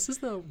like, this is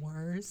the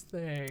worst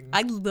thing.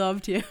 I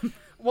loved him.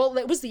 Well,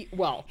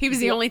 he was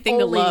the only thing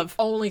to love.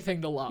 Only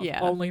thing to love. Yeah.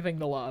 Only thing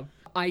to love.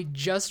 I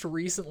just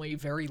recently,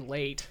 very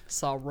late,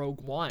 saw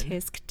Rogue One.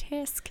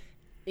 Tisk.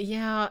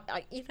 Yeah,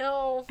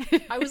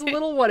 I was a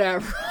little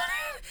whatever.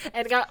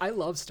 And I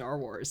love Star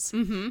Wars.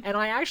 Mm-hmm. And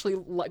I actually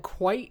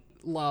quite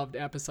loved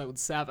Episode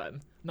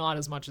 7. Not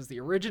as much as the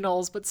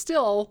originals, but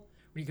still,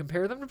 when you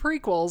compare them to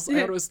prequels, I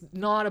thought it was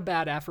not a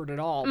bad effort at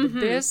all. Mm-hmm. But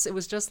this, it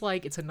was just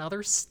like, it's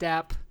another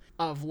step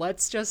of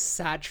let's just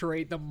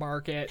saturate the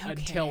market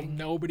until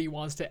nobody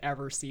wants to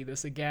ever see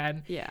this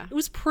again. Yeah. It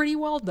was pretty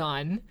well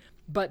done.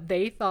 But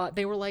they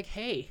were like,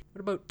 hey,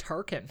 what about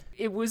Tarkin?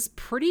 It was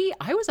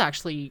I was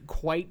actually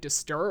quite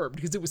disturbed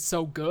because it was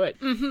so good.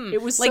 Mm-hmm. It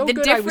was like so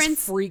good, I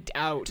was freaked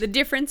out. The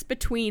difference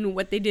between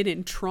what they did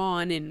in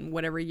Tron in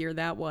whatever year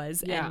that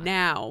was and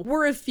now,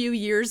 we're a few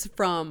years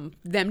from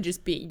them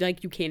just being,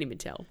 like, you can't even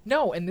tell.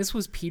 No, and this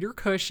was Peter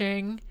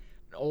Cushing,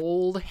 an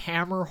old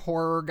Hammer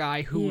horror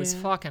guy who was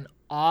fucking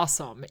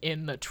awesome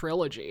in the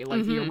trilogy,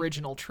 like the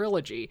original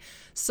trilogy.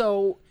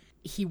 So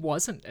he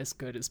wasn't as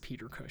good as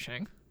Peter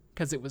Cushing.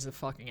 Because it was a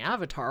fucking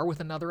avatar with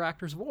another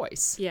actor's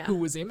voice who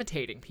was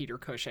imitating Peter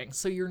Cushing.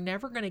 So you're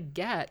never going to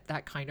get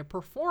that kind of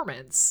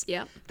performance.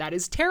 Yeah. That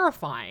is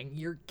terrifying.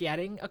 You're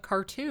getting a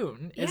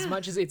cartoon as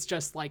much as it's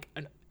just like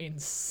an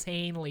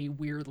insanely,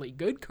 weirdly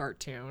good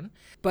cartoon.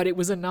 But it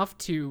was enough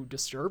to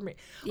disturb me.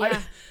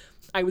 Yeah.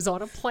 I was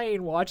on a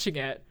plane watching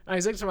it. And I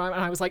was next to my mom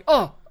and I was like,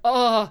 I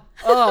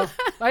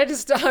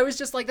was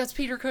just like, that's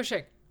Peter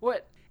Cushing.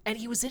 What? And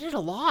he was in it a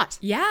lot.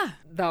 Yeah.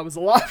 That was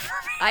a lot for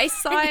me.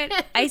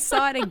 I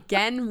saw it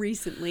again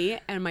recently,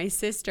 and my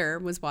sister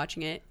was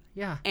watching it.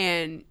 Yeah.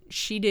 And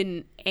she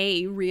didn't,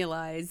 A,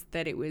 realize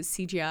that it was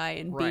CGI,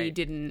 and B,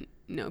 didn't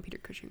know Peter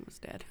Cushing was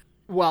dead.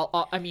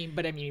 Well,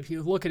 if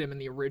you look at him in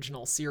the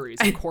original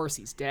series, of course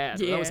he's dead.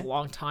 Yeah. That was a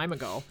long time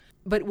ago.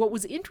 But what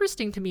was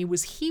interesting to me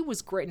was he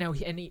was great. Now,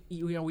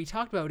 we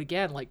talked about,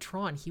 again, like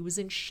Tron, he was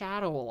in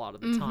shadow a lot of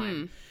the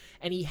time.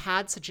 And he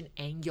had such an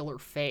angular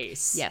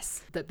face.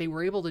 Yes. That they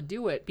were able to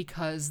do it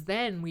because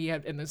then we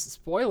had, and this is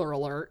spoiler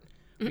alert,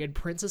 we had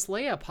Princess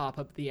Leia pop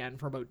up at the end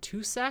for about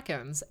 2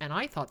 seconds, and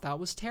I thought that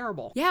was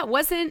terrible. Yeah, it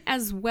wasn't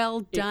as well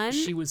done.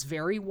 She was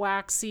very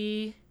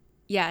waxy.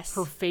 Yes.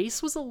 Her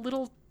face was a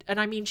little, and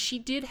I mean, she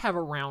did have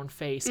a round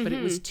face, but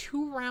it was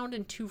too round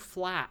and too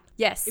flat.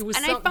 Yes. It was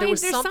and I find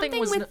there's something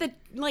with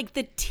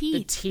the teeth.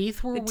 The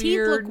teeth were weird. The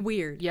teeth look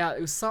weird. Yeah,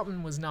 it was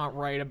something was not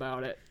right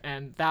about it,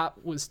 and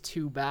that was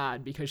too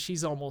bad because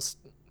she's almost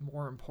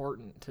more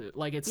important to,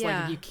 like, it's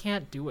like, if you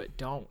can't do it,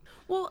 don't.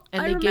 Well,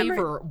 and they gave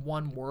her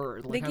one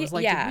word. Like, I was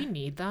like, did we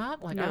need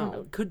that? Like, no. I don't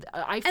know.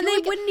 I feel and they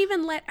like wouldn't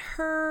even let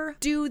her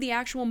do the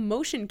actual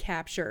motion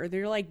capture.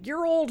 They're like,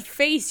 your old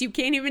face, you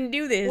can't even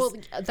do this. Well,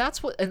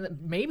 that's what, and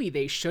maybe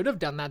they should have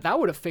done that. That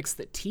would have fixed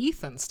the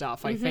teeth and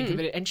stuff, I think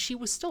of it. And she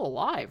was still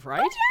alive,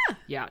 right? Oh, yeah.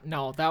 Yeah,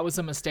 no, that was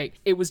a mistake.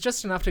 It was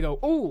just enough to go,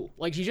 ooh,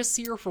 like you just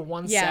see her for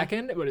 1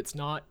 second, but it's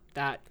not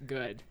that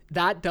good.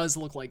 That does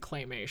look like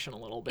claymation a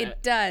little bit.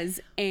 It does,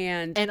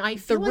 and I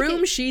feel the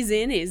room she's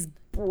in is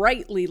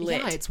brightly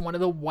lit. Yeah, it's one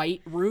of the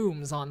white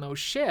rooms on those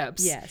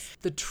ships. Yes.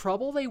 The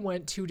trouble they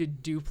went to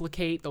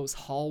duplicate those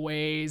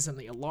hallways and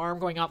the alarm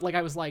going off. Like,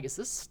 I was like, is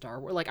this Star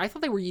Wars? Like, I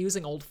thought they were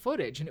using old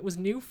footage, and it was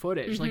new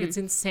footage. Like, it's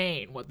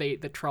insane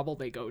the trouble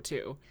they go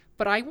to.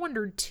 But I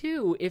wondered,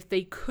 too, if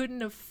they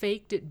couldn't have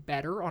faked it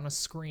better on a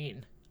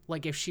screen.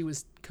 Like, if she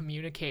was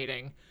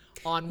communicating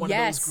on one of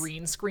those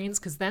green screens,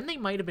 because then they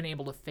might have been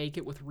able to fake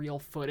it with real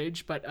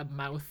footage, but a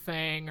mouth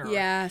thing, or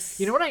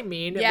you know what I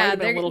mean? It might have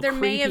been a little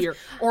creepier,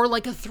 or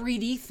like a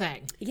 3D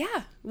thing.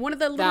 Yeah, one of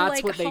the little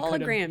like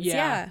holograms.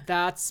 Yeah,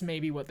 that's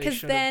maybe what they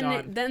should have done.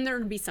 Because then there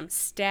would be some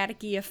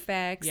staticky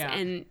effects,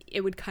 and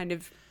it would kind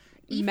of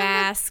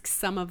mask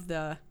some of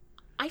the.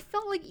 I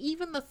felt like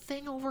even the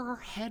thing over her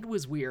head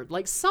was weird.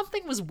 Like,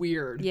 something was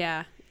weird.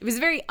 Yeah. It was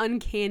very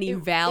uncanny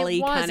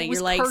valley kind of.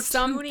 You're like,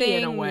 something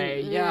in a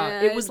way.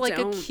 Yeah. It was like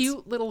a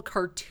cute little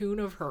cartoon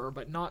of her,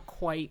 but not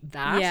quite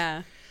that.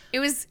 Yeah. It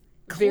was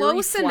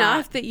close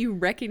enough that you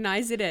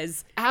recognize it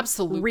as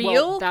absolutely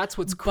real. Well, that's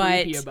what's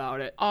creepy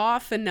about it.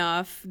 Off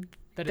enough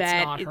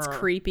that it's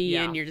creepy,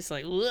 and you're just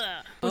like,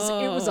 ugh.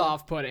 It was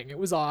off-putting. It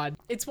was odd.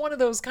 It's one of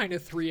those kind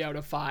of 3 out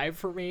of 5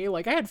 for me.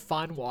 Like, I had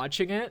fun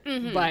watching it,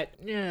 but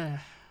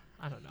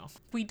I don't know.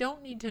 We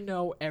don't need to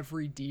know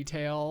every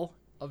detail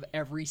of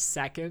every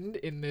second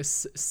in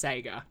this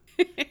saga.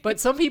 But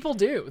some people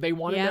do. They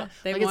want to know.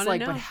 It's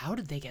like, but how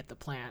did they get the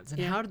plans?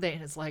 And how did they?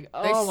 And it's like,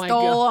 oh my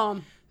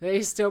God.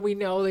 We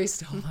know they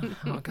stole them.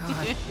 Oh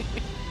God.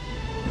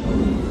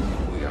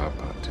 We are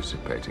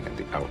participating in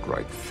the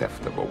outright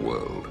theft of a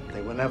world.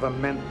 They were never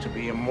meant to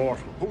be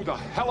immortal. Who the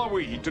hell are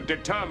we to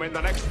determine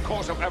the next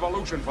course of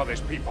evolution for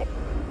this people?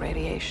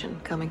 Radiation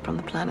coming from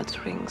the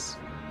planet's rings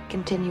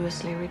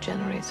continuously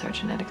regenerates our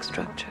genetic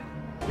structure.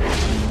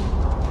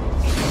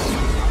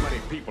 How many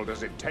people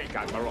does it take,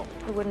 Admiral?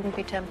 Who wouldn't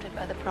be tempted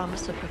by the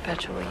promise of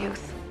perpetual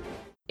youth?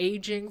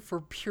 Aging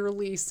for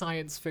purely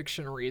science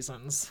fiction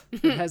reasons.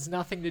 It has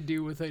nothing to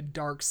do with a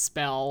dark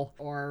spell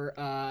or,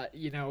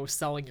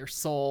 selling your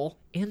soul.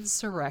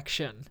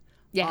 Insurrection.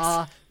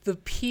 Yes. The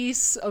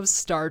piece of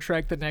Star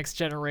Trek The Next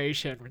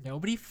Generation where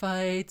nobody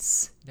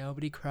fights,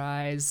 nobody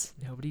cries,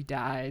 nobody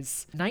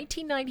dies.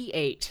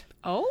 1998.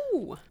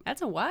 Oh,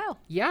 that's a while.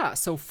 Yeah,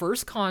 so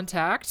First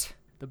Contact,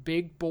 the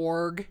big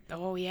Borg.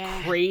 Oh,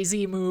 yeah.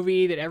 Crazy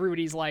movie that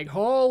everybody's like,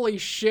 holy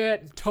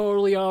shit,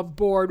 totally on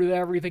board with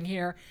everything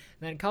here.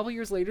 And then a couple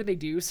years later, they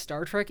do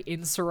Star Trek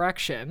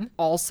Insurrection,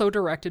 also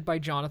directed by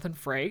Jonathan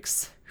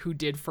Frakes, who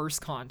did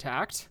First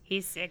Contact.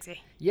 He's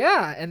sexy.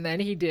 Yeah, and then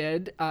he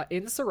did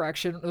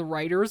Insurrection. The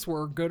writers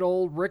were good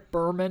old Rick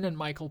Berman and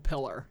Michael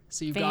Piller.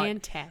 So you've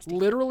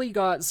literally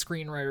got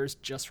screenwriters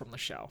just from the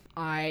show.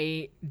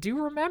 I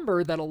do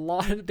remember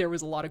that there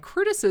was a lot of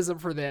criticism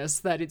for this,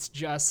 that it's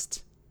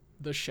just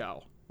the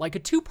show, like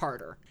a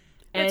 2-parter.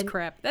 That's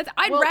crap.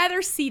 I'd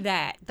rather see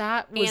that.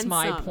 That was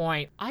my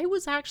point. I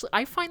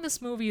find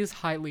this movie is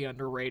highly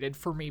underrated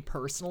for me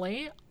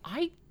personally.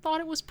 I thought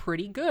it was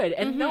pretty good.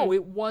 And no,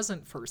 it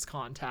wasn't First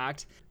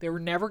Contact. They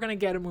were never going to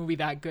get a movie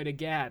that good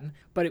again,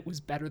 but it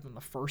was better than the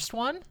first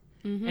one,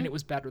 and it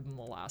was better than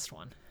the last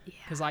one.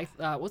 Because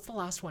what's the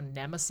last one?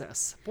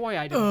 Nemesis. Boy,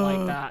 I didn't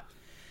like that.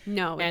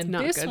 No, it's not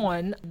good. And this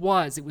one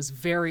it was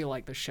very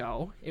like the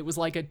show. It was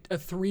like a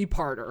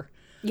 3-parter.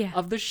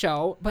 Of the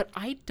show, but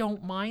I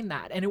don't mind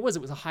that. And it was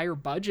a higher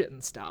budget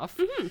and stuff,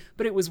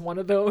 but it was one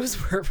of those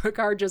where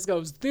Picard just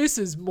goes, this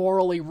is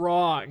morally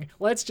wrong.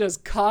 Let's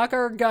just cock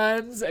our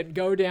guns and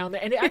go down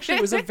there. And it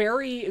actually was a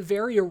very,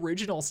 very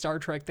original Star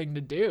Trek thing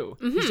to do.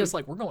 He's just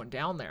like, we're going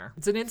down there.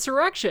 It's an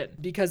insurrection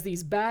because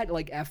these bad,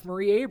 like F.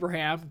 Murray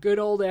Abraham, good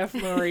old F.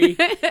 Murray, you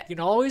can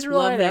always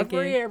rely on F.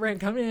 Murray Abraham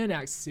coming in,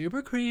 act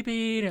super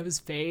creepy and have his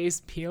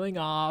face peeling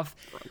off.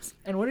 Gross.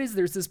 And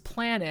there's this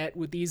planet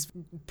with these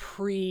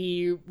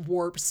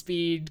warp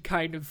speed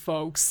kind of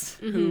folks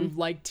who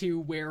like to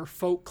wear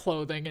folk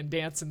clothing and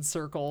dance in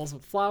circles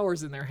with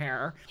flowers in their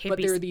hair.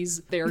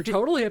 Hippies. But they're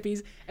total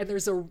hippies, and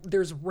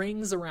there's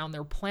rings around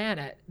their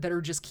planet that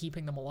are just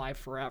keeping them alive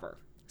forever.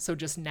 So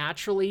just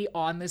naturally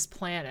on this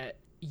planet,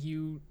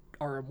 you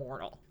are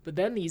immortal. But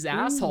then these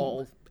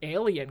asshole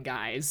alien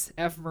guys,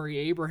 F. Murray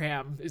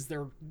Abraham is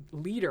their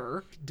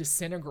leader,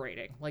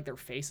 disintegrating. Like their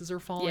faces are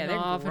falling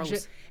off and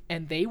shit.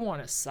 And they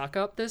want to suck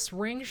up this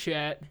ring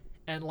shit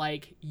and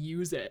like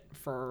use it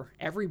for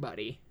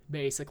everybody,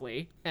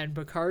 basically. And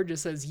Picard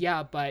just says,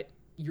 yeah, but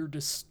you're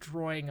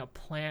destroying a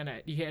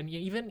planet. And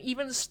even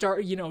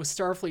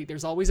Starfleet,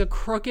 there's always a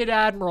crooked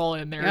admiral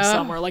in there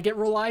somewhere. Like it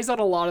relies on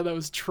a lot of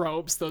those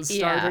tropes, those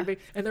Star Trek things.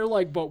 And they're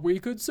like, but we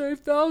could save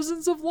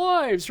thousands of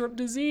lives from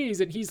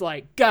disease. And he's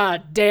like,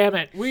 God damn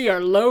it, we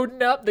are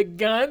loading up the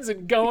guns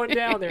and going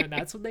down there. And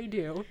that's what they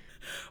do.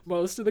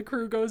 Most of the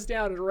crew goes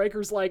down, and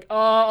Riker's like,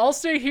 I'll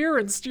stay here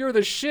and steer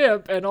the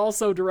ship and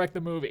also direct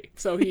the movie.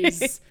 So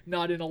he's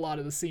not in a lot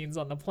of the scenes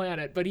on the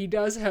planet, but he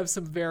does have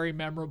some very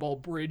memorable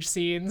bridge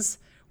scenes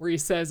where he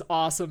says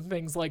awesome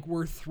things like,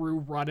 we're through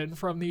running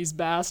from these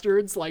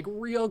bastards, like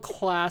real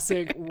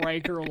classic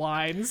Riker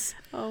lines.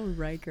 Oh,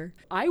 Riker.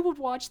 I would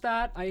watch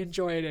that. I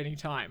enjoy it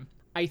anytime.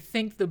 I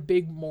think the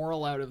big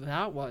moral out of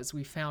that was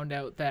we found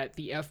out that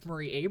the F.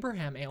 Murray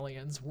Abraham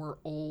aliens were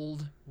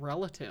old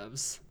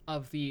relatives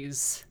of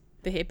these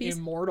the hippies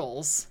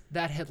immortals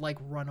that had like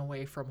run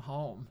away from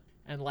home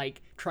and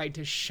like tried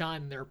to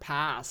shun their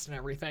past and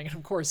everything. And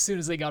of course, as soon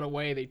as they got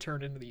away, they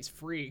turned into these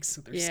freaks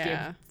with their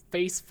skin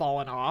face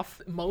falling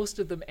off. Most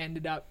of them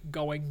ended up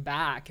going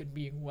back and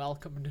being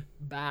welcomed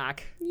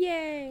back.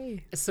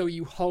 Yay! So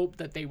you hope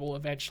that they will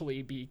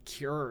eventually be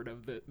cured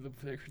of they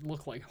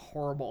look like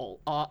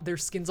horrible. Their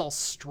skin's all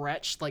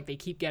stretched, like they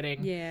keep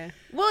getting. Yeah.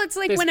 Well, it's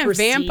like when a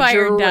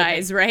vampire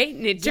dies, right?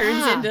 And it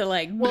turns into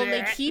like. Well,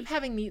 they keep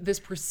having this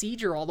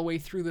procedure all the way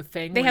through the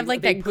thing. They have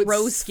like that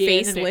gross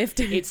facelift.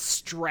 It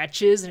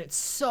stretches and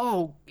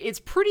it's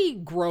pretty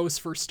gross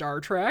for Star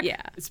Trek.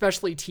 Yeah.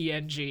 Especially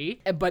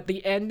TNG. But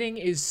the ending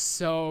is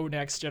so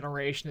Next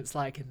Generation. It's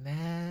like, and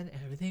then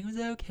everything was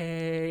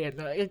okay. And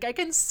I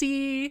can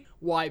see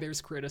why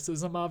there's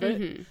criticism of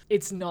it. Mm-hmm.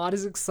 It's not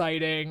as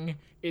exciting.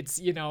 It's,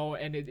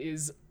 and it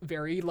is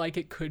very like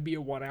it could be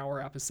a 1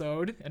 hour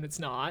episode, and it's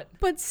not.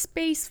 But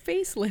space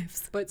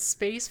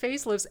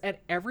facelifts. And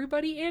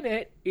everybody in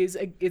it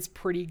it's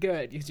pretty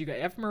good. Because you got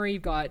F. Murray,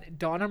 you've got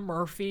Donna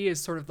Murphy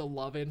is sort of the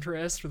love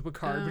interest with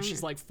Picard, but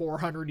she's like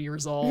 400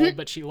 years old,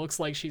 but she looks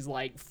like she's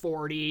like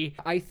 40.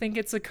 I think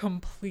it's a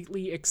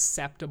completely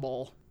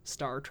acceptable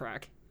Star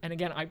Trek. And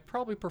again, I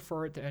probably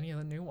prefer it to any of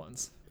the new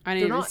ones. I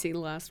didn't even see the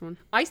last one.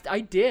 I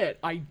did.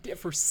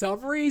 For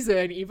some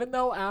reason, even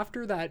though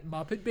after that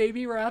Muppet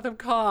Baby Wrath of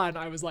Khan,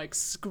 I was like,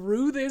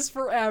 screw this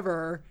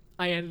forever,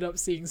 I ended up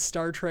seeing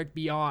Star Trek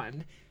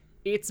Beyond.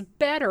 It's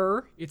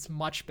better. It's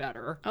much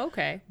better.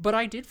 Okay. But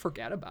I did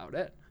forget about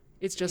it.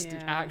 It's just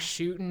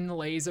shooting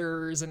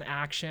lasers and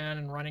action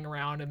and running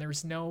around, and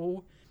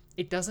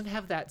it doesn't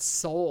have that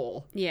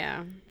soul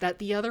that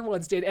the other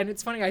ones did. And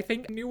it's funny, I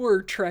think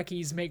newer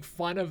Trekkies make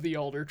fun of the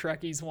older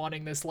Trekkies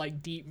wanting this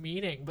like deep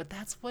meaning, but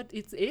that's what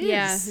it is.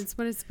 Yeah, it's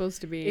what it's supposed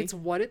to be. It's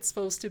what it's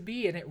supposed to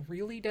be, and it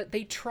really does.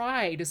 They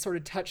try to sort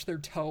of touch their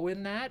toe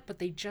in that,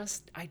 but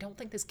I don't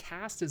think this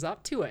cast is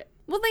up to it.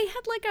 Well, they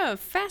had like a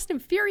Fast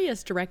and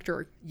Furious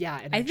director.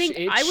 Yeah, and I think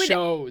it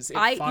shows. It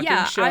fucking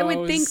shows. I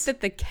would think that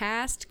the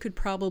cast could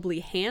probably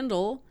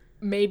handle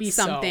maybe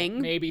something.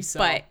 Maybe so.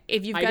 But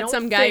if you've got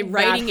some guy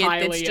writing it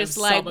that's just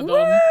like, woo!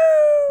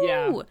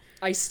 Yeah.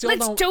 I still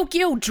Let's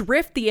Tokyo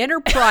drift the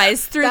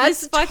Enterprise through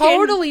this fucking... That's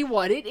totally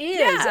what it is.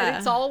 Yeah. And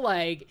it's all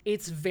like,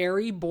 it's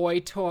very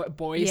boys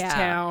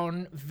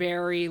town,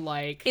 very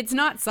like... It's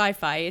not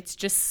sci-fi, it's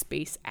just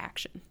space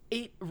action.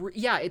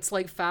 It's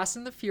like Fast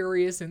and the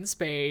Furious in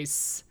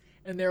space.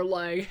 And they're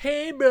like,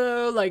 hey,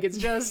 bro. Like, it's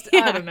just,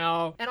 I don't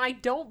know. And I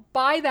don't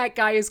buy that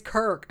guy as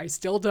Kirk. I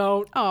still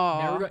don't.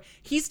 Oh.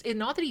 He's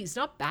not that he's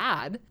not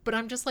bad, but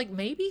I'm just like,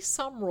 maybe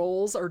some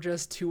roles are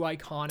just too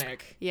iconic.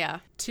 Yeah.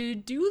 To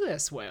do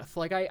this with.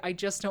 Like, I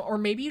just don't. Or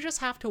maybe you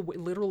just have to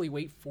literally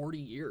wait 40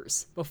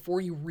 years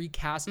before you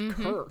recast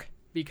Kirk.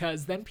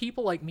 Because then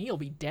people like me will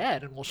be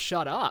dead and will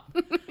shut up.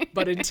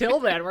 But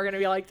until then, we're going to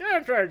be like,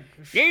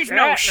 he's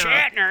no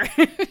Shatner.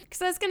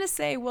 Because I was going to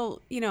say,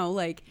 well,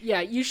 like...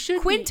 Yeah, you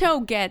should Quinto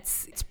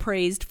gets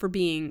praised for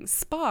being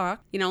Spock.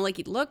 Like,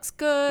 he looks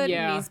good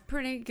and he's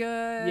pretty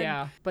good.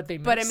 Yeah, but they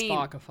make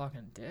Spock a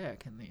fucking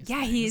dick in these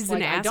things. He's like,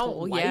 an asshole. I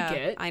don't like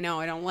it. I know,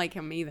 I don't like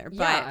him either.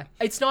 Yeah,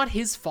 but it's not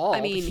his fault.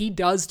 I mean, he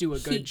does do a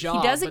good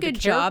job. He does a good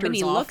job and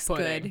he looks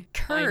good.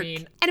 Kirk.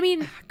 I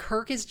mean,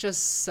 Kirk is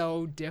just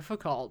so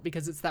difficult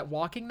because it's that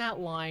walking that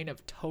line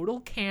of total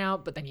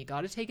camp, but then you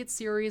got to take it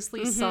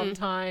seriously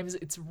sometimes.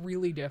 It's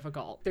really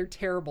difficult. They're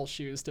terrible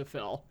shoes to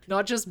fill.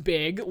 Not just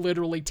big,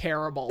 literally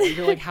terrible.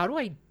 You're like, how do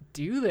I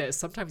do this?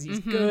 Sometimes he's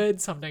good,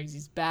 sometimes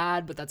he's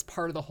bad, but that's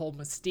part of the whole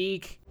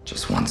mystique.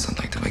 Just once, I'd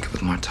like to wake up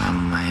with more time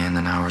on my hand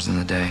than hours in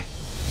the day.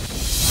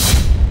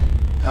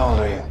 How old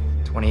are you?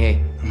 28.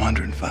 I'm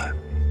 105.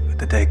 But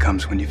the day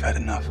comes when you've had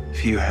enough.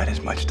 If you had as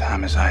much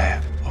time as I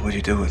have, what would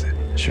you do with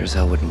it? Sure as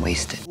hell wouldn't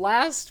waste it.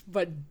 Last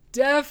but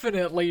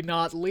definitely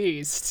not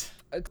least,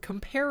 a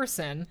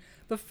comparison.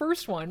 The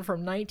first one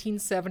from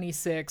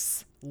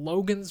 1976,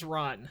 Logan's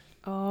Run.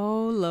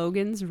 Oh,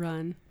 Logan's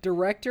Run.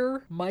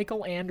 Director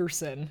Michael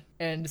Anderson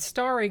and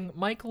starring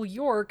Michael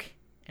York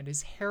and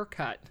his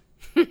haircut.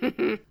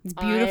 It's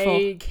beautiful.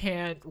 I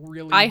can't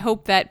really I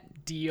hope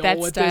that deal that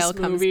with style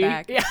this comes movie.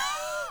 back. Yeah.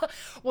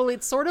 Well,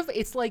 it's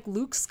like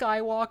Luke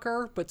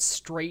Skywalker, but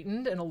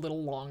straightened and a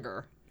little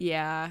longer.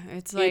 Yeah,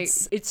 it's like...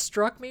 It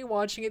struck me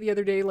watching it the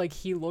other day, like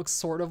he looks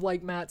sort of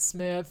like Matt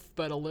Smith,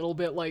 but a little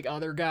bit like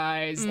other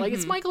guys. Like,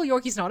 it's Michael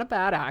York. He's not a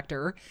bad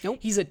actor. Nope.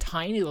 He's a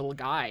tiny little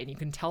guy, and you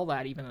can tell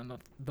that even in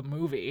the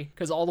movie,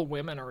 because all the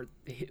women are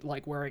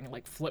like wearing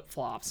like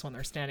flip-flops when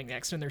they're standing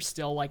next to him. They're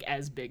still like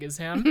as big as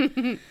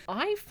him.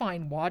 I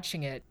find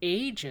watching it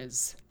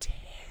ages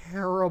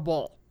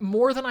terrible.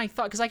 More than I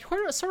thought, because I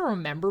sort of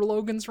remember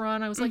Logan's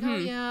Run. I was like, oh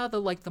yeah, the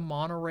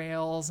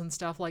monorails and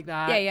stuff like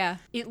that. Yeah.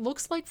 It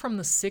looks like from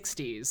the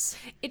 60s.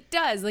 It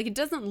does. Like, it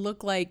doesn't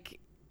look like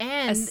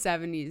And a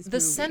 70s the movie.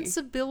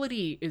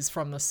 sensibility is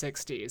from the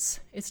 60s.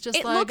 It's just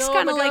it like, looks oh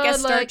kind my of like God, a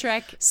Star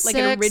Trek, like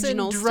an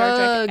original and Star Trek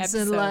drugs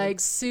episode. and like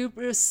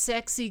super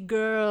sexy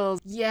girls.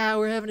 Yeah,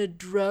 we're having a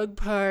drug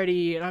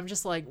party. And I'm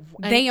just like...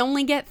 They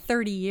only get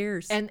 30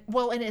 years. And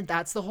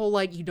that's the whole,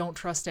 like, you don't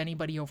trust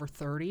anybody over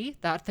 30.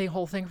 That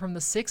whole thing from the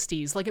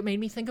 60s. Like, it made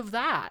me think of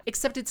that.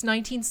 Except it's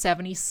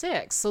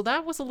 1976. So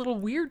that was a little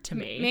weird to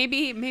me.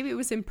 Maybe it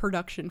was in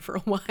production for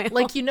a while.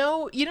 Like, you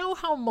know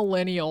how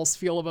millennials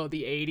feel about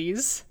the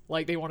 80s?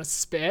 Like, they want to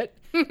spit?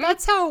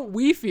 That's how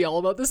we feel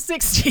about the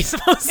 60s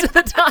most of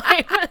the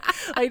time.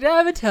 Like, did I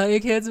ever tell you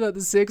kids about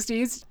the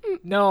 60s?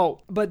 No.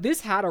 But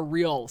this had a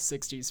real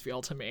 60s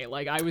feel to me.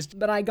 Like, I was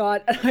trying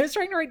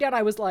to write down,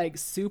 I was like,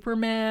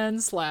 Superman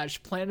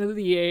 / Planet of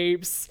the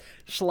Apes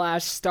 /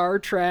 Star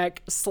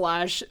Trek /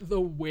 The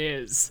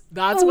Wiz.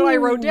 That's what I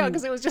wrote down,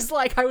 because it was just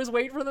like, I was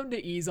waiting for them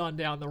to ease on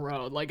down the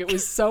road. Like, it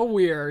was so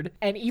weird.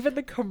 And even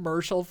the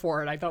commercial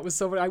for it, I thought was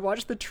so funny. I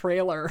watched the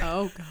trailer.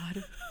 Oh,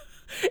 God.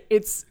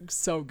 It's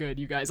so good,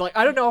 you guys. Like,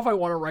 I don't know if I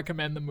want to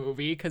recommend the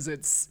movie because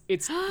it's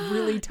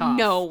really tough.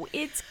 No,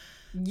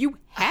 you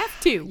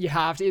have to. You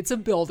have to. It's a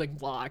building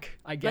block,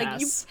 I guess.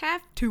 Like, you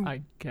have to.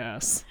 I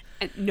guess.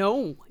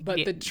 No.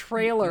 But the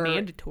trailer,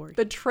 mandatory.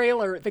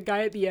 The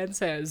guy at the end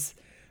says,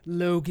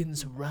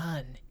 "Logan's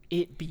Run.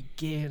 It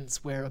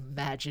begins where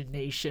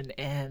imagination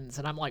ends."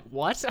 And I'm like,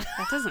 what?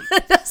 That doesn't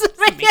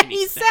make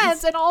any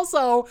sense. And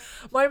also,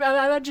 my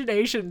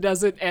imagination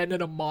doesn't end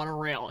in a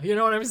monorail. You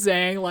know what I'm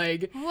saying?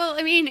 Like, well,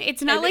 I mean,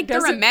 it's not like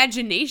their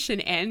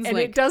imagination ends. And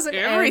like, it doesn't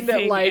end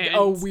at like ends.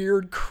 a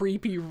weird,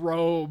 creepy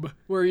robe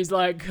where he's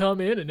like, "Come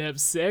in and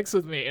have sex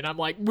with me." And I'm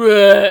like,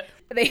 bleh.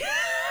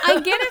 I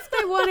get if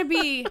they want to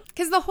be,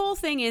 because the whole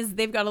thing is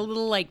they've got a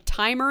little like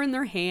timer in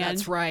their hand.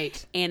 That's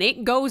right. And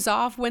it goes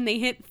off when they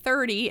hit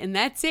 30, and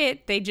that's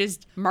it. They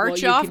just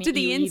march off to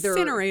the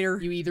incinerator.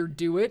 You either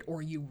do it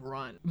or you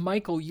run.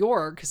 Michael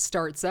York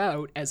starts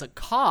out as a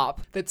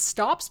cop that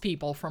stops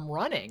people from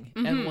running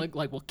and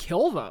like will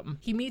kill them.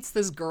 He meets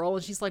this girl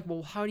and she's like,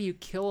 "Well, how do you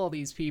kill all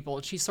these people?"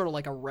 And she's sort of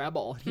like a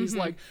rebel. And he's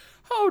like,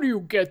 "How do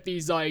you get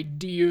these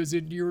ideas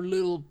into your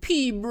little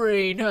pea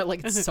brain?"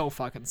 Like, it's so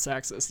fucking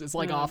sexist. It's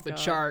like off the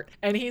chart.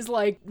 And he's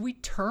like, "We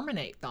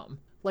terminate them."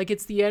 Like,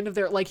 it's the end of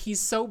their... Like, he's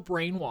so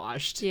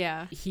brainwashed.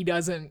 Yeah. He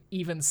doesn't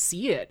even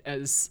see it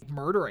as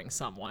murdering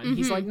someone.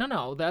 He's like,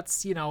 no,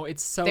 that's,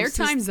 it's so... Their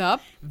time's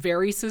up.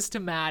 Very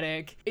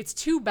systematic. It's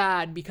too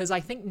bad because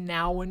I think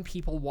now when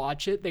people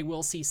watch it, they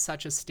will see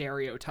such a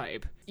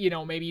stereotype.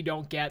 Maybe you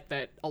don't get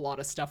that a lot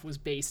of stuff was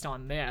based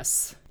on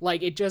this.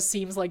 Like, it just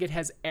seems like it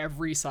has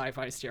every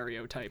sci-fi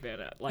stereotype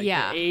in it. Like,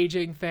 the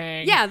aging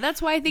thing. Yeah,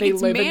 that's why I think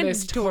it's mandatory. They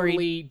mandatory.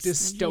 live in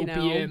this totally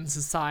dystopian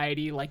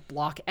society, like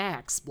Block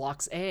X,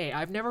 Blocks A.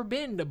 I've never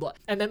been to Block...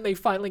 And then they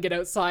finally get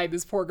outside.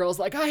 This poor girl's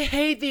like, "I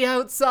hate the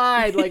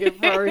outside." Like, at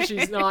first,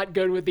 she's not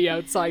good with the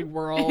outside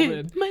world.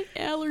 And my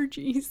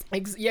allergies.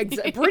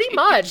 Pretty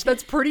much.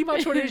 That's pretty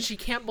much what it is. She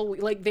can't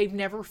believe... Like, they've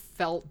never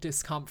felt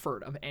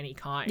discomfort of any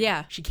kind.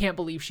 Yeah. She can't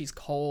believe she's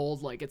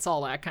cold. Like, it's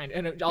all that kind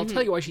of... And I'll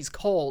tell you why she's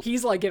cold.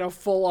 He's, like, in a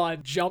full-on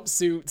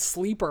jumpsuit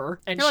sleeper.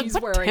 And You're she's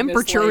like, what wearing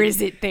temperature this, like,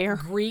 is it there?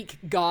 Greek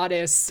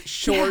goddess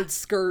short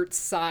skirt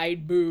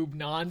side boob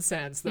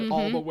nonsense that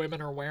all the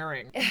women are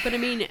wearing. But, I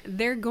mean,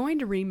 they're going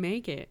to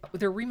remake it.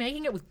 They're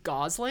remaking it with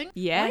Gosling?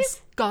 Yes. Why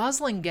is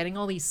Gosling getting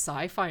all these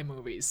sci-fi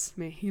movies?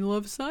 Man, he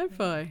loves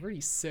sci-fi. I'm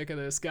pretty sick of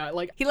this guy.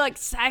 Like, he likes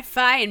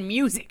sci-fi and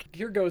music.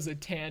 Here goes a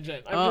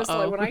tangent. I'm just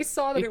like, when I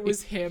saw that it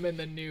was him in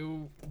the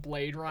new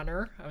Blade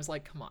Runner, I was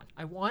like, come on.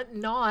 I want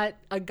not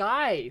a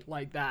guy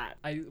like that.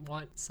 I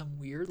want some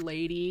weird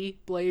lady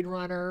Blade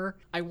Runner.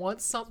 I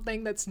want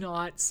something that's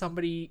not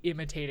somebody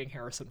imitating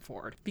Harrison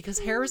Ford. Because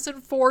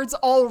Harrison Ford's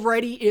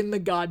already in the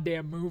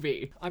goddamn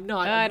movie. I'm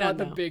not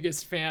the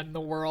biggest fan in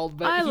the world,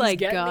 but I he's like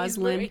getting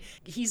Gosling.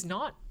 He's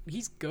not.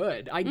 He's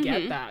good. I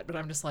get that, but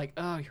I'm just like,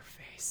 oh, your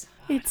face.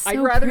 It's so I'd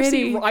rather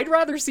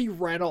pretty. see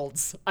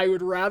Reynolds. I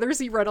would rather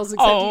see Reynolds,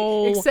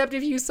 except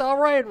if you saw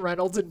Ryan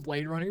Reynolds in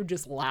Blade Runner, you'd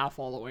just laugh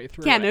all the way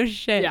through. Yeah, it. no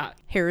shit. Yeah.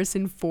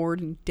 Harrison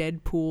Ford and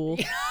Deadpool.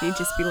 You'd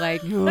just be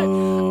like,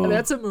 oh.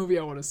 That's a movie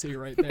I want to see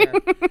right there.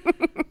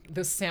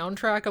 The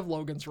soundtrack of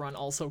Logan's Run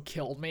also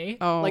killed me.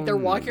 Oh, like, they're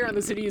walking around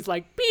the city, it's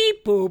like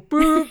beep boop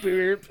boop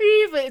beep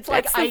beep. It's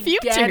like, I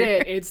get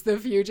it. It's the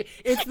future.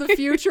 It's the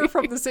future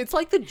from the... It's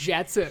like the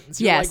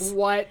Jetsons. You're yes. like,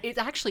 what?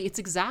 It's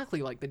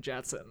exactly like the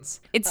Jetsons.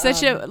 It's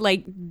such a,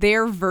 like,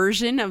 their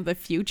version of the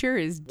future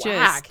is just...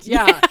 Whack.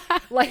 Yeah.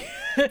 Like,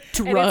 drugs.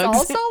 And it's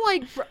also,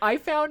 like, I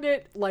found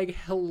it, like,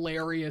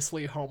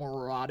 hilariously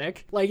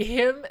homoerotic. Like,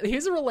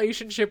 his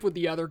relationship with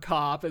the other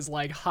cop is,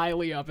 like,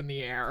 highly up in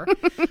the air.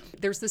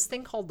 There's this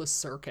thing called the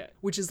Circuit,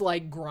 which is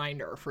like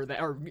Grindr for that,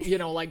 or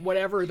like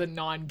whatever the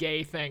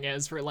non-gay thing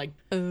is for, like,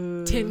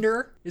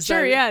 Tinder.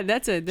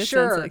 That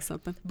sounds like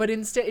something. But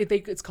instead,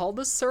 it's called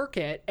the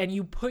Circuit, and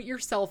you put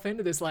yourself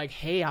into this, like,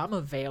 hey, I'm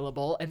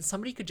available, and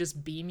somebody could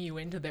just beam you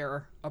into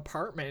their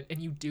apartment, and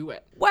you do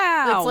it.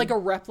 Wow. It's like a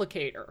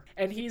replicator,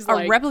 and he's a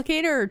like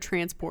replicator or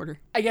transporter.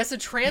 I guess a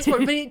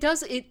transporter, but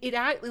it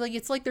act like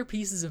it's like they're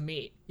pieces of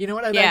meat. You know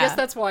what? I guess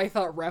that's why I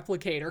thought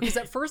replicator. Because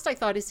at first I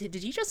thought, did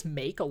he just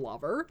make a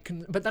lover?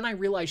 But then I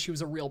realized she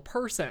was a real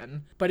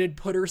person, but had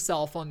put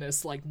herself on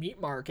this like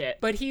meat market.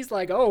 But he's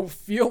like, oh,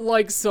 feel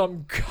like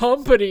some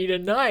company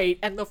tonight.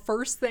 And the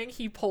first thing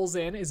he pulls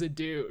in is a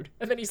dude.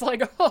 And then he's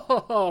like,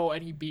 oh,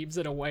 and he beams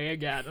it away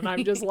again. And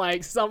I'm just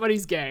like,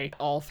 somebody's gay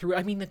all through.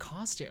 I mean, the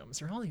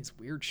costumes are all these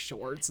weird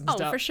shorts and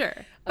stuff. Oh, for sure.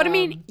 But I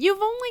mean,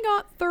 you've only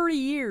got 30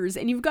 years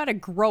and you've got to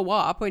grow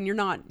up when you're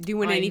not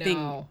doing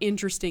anything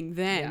interesting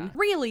then. Yeah.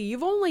 Really,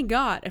 you've only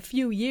got a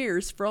few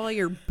years for all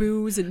your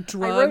booze and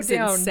drugs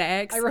and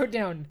sex. I wrote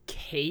down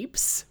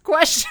capes?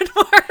 Question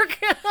mark.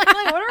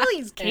 Like, what are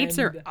these capes?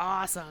 Are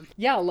awesome.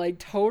 Yeah, like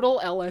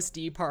total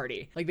LSD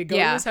party. Like they go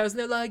to his house and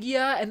they're like,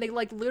 yeah, and they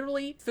like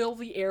literally fill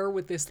the air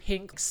with this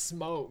pink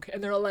smoke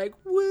and they're like,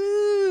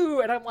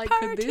 woo. And I'm like,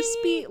 party. Could this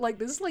be like,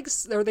 this is like,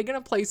 are they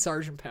gonna play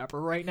Sgt. Pepper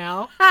right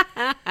now?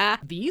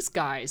 These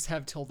guys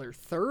have till they're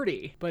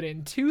 30, but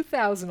in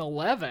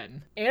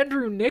 2011,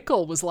 Andrew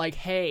Niccol was like,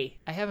 hey,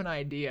 I have an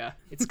idea.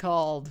 It's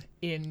called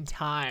In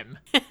Time.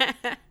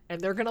 And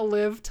they're going to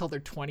live till they're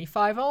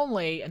 25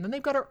 only, and then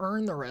they've got to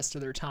earn the rest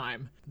of their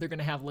time. They're going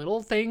to have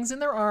little things in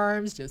their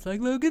arms, just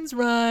like Logan's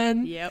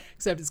Run. Yep.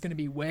 Except it's going to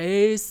be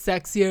way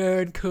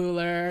sexier and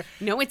cooler.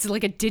 No, it's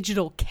like a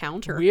digital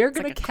counter. We're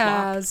going to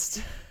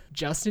cast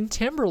Justin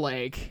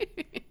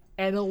Timberlake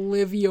and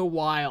Olivia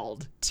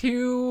Wilde.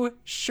 Two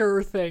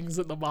sure things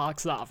at the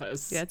box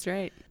office. That's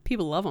right.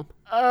 People love them.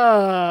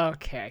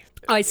 Okay.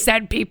 I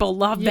said people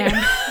love them.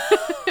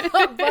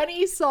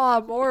 Bunny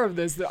saw more of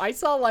this. I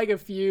saw like a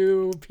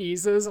few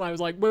pieces and I was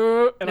like,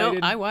 boo. And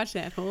I watched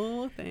that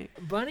whole thing.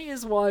 Bunny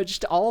has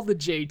watched all the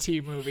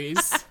JT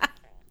movies.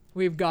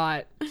 We've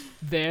got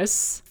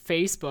this,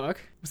 Facebook.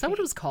 Was that what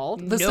it was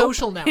called? The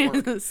Social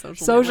Network. The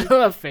Social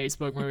Network.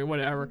 Facebook movie,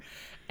 whatever.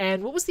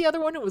 And what was the other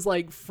one? It was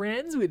like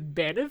Friends with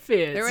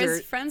Benefits. There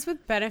was Friends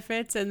with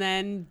Benefits and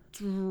then...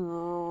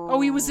 Oh,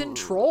 he was in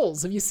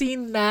Trolls. Have you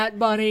seen that,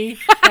 Bunny?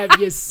 Have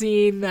you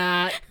seen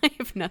that? I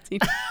have not seen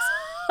it.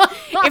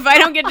 If I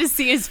don't get to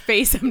see his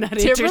face, I'm not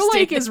interested.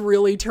 Timberlake is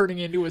really turning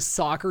into a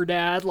soccer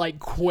dad, like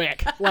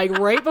quick, like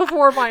right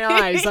before my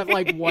eyes. I'm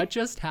like, what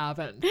just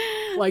happened?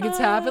 Like it's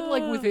happened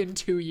like within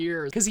 2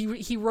 years because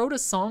he wrote a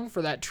song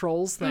for that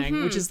Trolls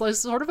thing, which is like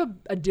sort of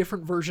a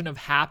different version of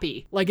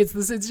Happy. Like it's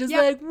just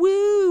like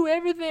woo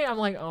everything. I'm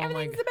like, oh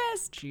my god, the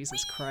best.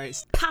 Jesus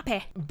Christ,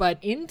 Poppy. But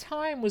In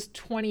Time was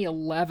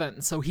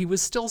 2011, so he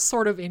was still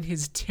sort of in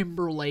his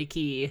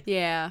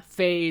Timberlake-y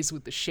phase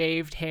with the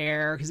shaved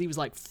hair because he was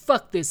like,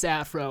 fuck this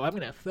afro, I'm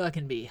gonna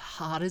fucking be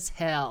hot as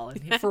hell.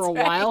 And for a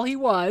while he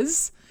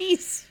was.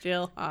 He's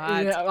still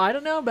hot. Yeah, I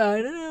don't know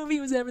if he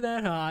was ever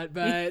that hot,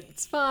 but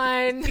it's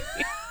fine.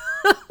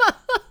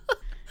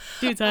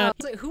 Dude's hot.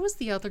 Who was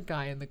the other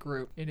guy in the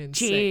group in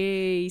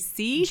NSYNC?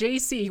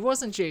 JC. He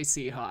wasn't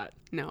JC hot.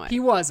 No, he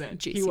wasn't.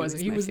 JC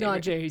he was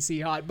not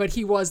JC hot, but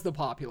he was the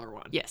popular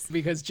one. Yes,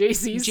 because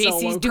JC's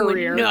solo doing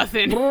career,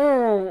 nothing.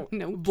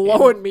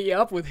 Blowing me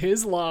up with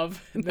his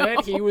love, and then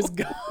he was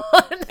gone.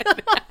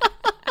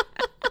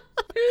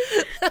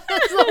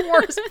 That's the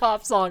worst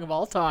pop song of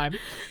all time.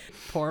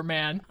 Poor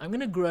man. I'm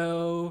gonna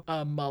grow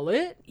a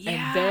mullet,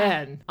 and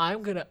then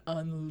I'm gonna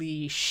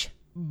unleash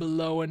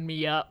blowing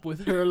me up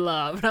with her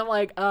love. And I'm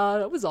like,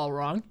 that was all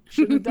wrong.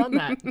 Shouldn't have done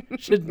that.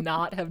 Should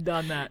not have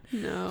done that.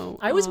 No.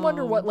 I always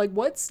wonder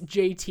what's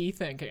JT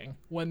thinking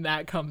when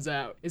that comes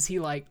out? Is he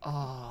like,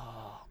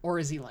 oh, or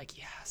is he like,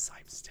 yes,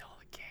 I'm still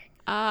a king?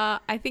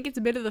 I think it's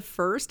a bit of the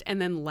first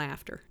and then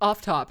laughter.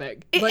 Off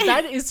topic. But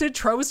that was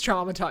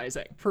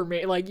traumatizing for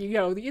me. Like, the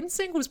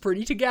NSYNC was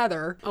pretty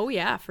together. Oh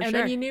yeah, for sure. And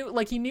then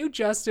you knew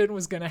Justin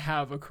was going to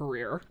have a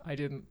career. I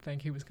didn't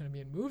think he was going to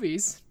be in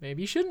movies.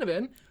 Maybe he shouldn't have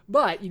been.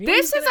 But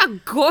this is a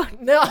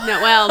good... No.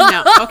 Well,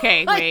 no.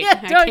 Okay, wait. I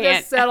can't.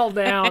 Just settle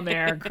down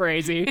there,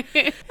 crazy.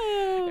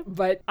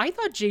 But I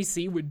thought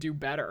JC would do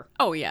better.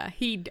 Oh, yeah.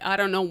 I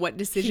don't know what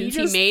decisions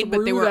he made,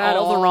 but they were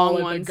all the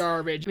wrong ones. The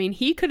garbage. I mean,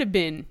 he could have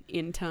been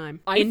In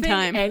Time. I think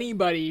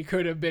anybody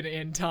could have been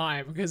In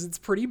Time because it's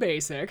pretty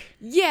basic.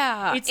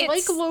 Yeah. It's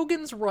like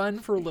Logan's Run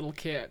for little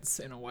kids,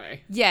 in a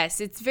way.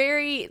 Yes, it's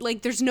very,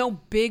 like, there's no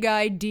big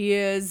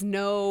ideas,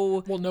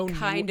 no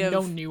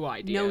new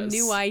ideas. No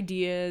new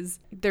ideas.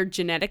 They're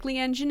genetically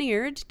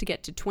engineered to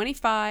get to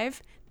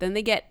 25. Then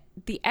they get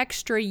the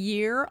extra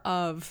year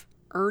of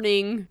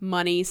earning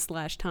money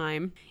 /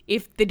 time.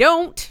 If they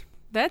don't,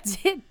 that's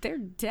it. They're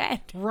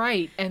dead.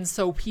 Right. And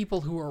so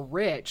people who are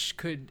rich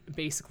could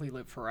basically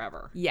live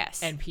forever.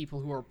 Yes. And people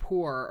who are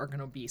poor are going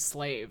to be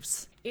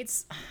slaves.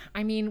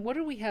 What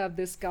do we have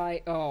this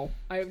guy? Oh,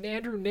 I have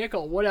Andrew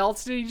Niccol. What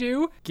else did he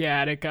do?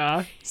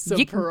 Gattaca.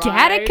 Surprise.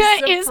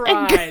 Gattaca is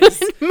a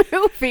good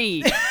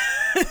movie.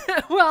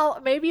 Well,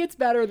 maybe it's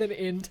better than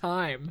In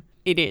Time.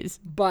 It is.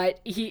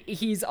 But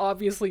he's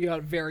obviously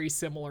got very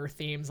similar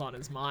themes on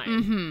his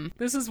mind. Mm-hmm.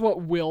 This is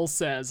what Will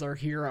says, our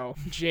hero,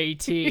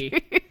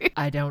 JT.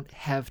 I don't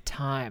have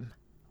time.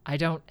 I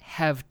don't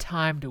have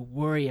time to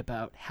worry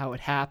about how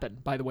it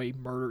happened. By the way, he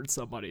murdered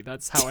somebody.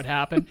 That's how it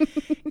happened.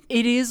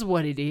 It is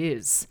what it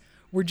is.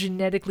 We're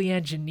genetically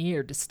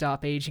engineered to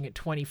stop aging at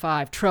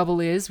 25. Trouble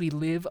is, we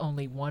live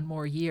only one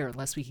more year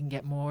unless we can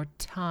get more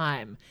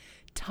time.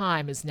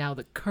 Time is now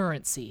the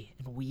currency,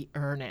 and we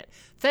earn it.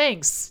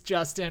 Thanks,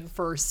 Justin,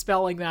 for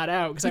spelling that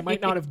out, because I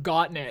might not have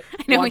gotten it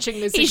watching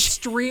this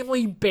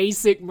extremely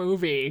basic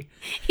movie.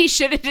 He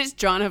should have just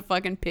drawn a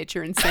fucking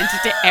picture and sent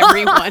it to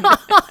everyone.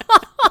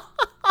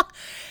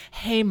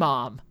 Hey,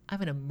 Mom,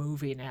 I'm in a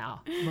movie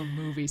now. I'm a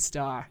movie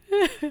star.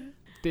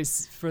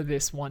 For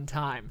this one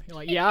time. You're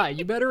like, yeah,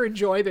 you better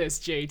enjoy this,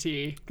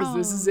 JT, because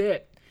this is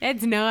it.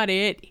 That's not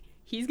it.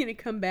 He's going to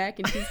come back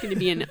and he's going to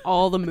be in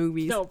all the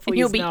movies. No, please,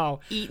 he'll be no.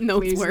 eating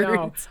those please, words.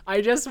 No. I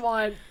just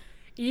want,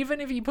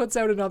 even if he puts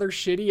out another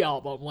shitty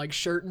album like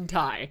Shirt and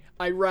Tie,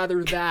 I'd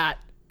rather that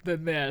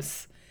than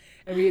this.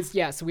 I mean,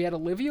 so we had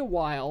Olivia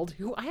Wilde,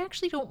 who I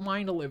actually don't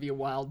mind Olivia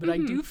Wilde, but I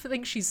do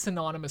think she's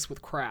synonymous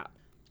with crap.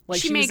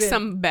 Like she makes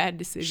some bad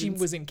decisions. She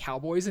was in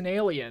Cowboys and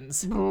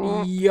Aliens.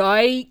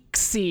 Yikesies.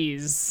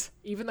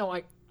 Even though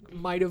I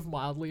might have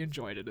mildly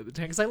enjoyed it at the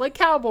time, because I like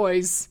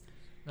Cowboys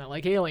and I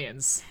like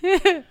Aliens.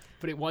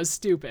 But it was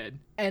stupid.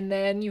 And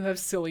then you have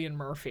Cillian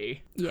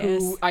Murphy,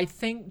 who I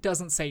think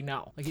doesn't say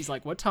no. Like, he's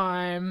like, what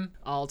time?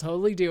 I'll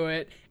totally do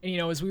it.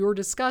 And, as we were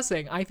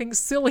discussing, I think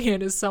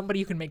Cillian is somebody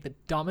who can make the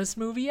dumbest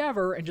movie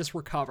ever and just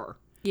recover.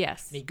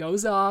 Yes. And he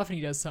goes off and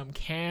he does some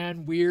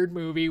weird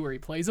movie where he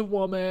plays a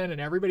woman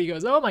and everybody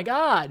goes, oh my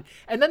God.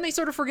 And then they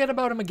sort of forget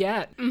about him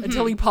again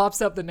until he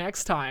pops up the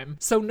next time.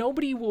 So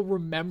nobody will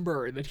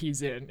remember that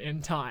he's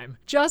in Time.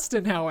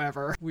 Justin,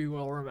 however, we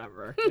will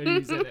remember that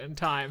he's in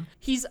Time.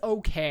 He's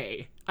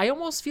okay. I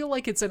almost feel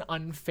like it's an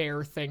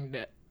unfair thing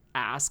to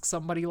ask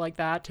somebody like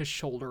that to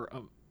shoulder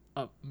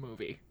a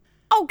movie.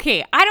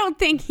 Okay, I don't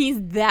think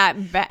he's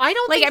that bad. I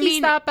don't think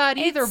he's that bad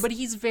either, but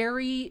he's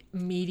very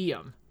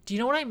medium. Do you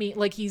know what I mean?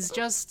 Like, he's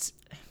just...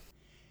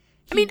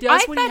 I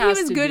thought he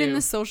was good in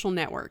The Social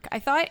Network. I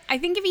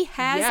think if he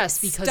has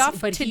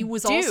stuff but to he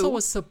was do, also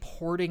a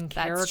supporting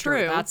character. That's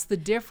true. That's the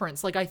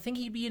difference. Like, I think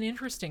he'd be an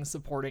interesting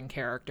supporting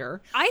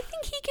character. I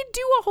think he could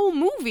do a whole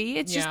movie.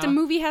 It's just a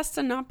movie has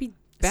to not be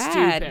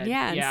bad. Stupid.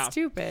 Yeah, and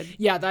stupid.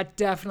 Yeah, that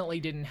definitely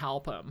didn't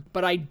help him.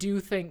 But I do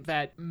think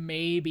that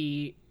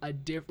maybe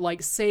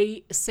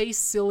say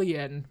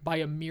Cillian by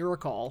a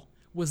miracle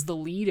was the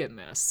lead in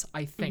this.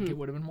 I think it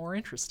would have been more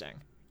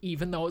interesting.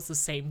 Even though it's the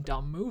same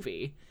dumb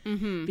movie,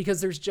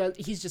 because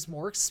he's just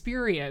more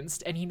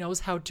experienced and he knows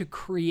how to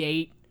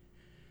create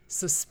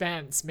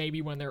suspense maybe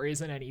when there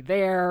isn't any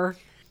there.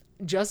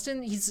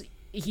 Justin,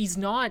 he's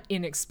not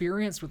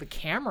inexperienced with a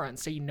camera and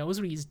so he knows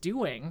what he's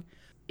doing.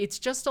 It's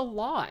just a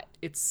lot.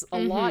 It's a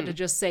lot to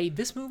just say,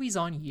 this movie's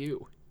on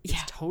you.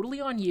 It's totally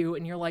on you,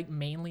 and you're like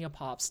mainly a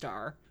pop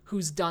star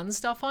who's done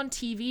stuff on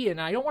TV,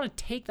 and I don't want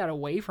to take that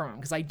away from him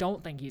because I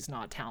don't think he's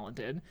not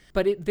talented,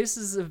 but this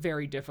is a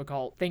very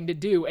difficult thing to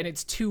do, and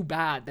it's too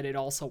bad that it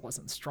also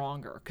wasn't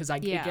stronger because I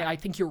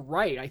think you're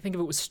right. I think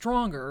if it was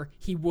stronger,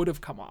 he would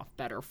have come off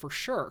better for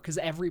sure because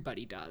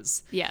everybody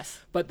does. Yes.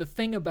 But the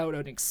thing about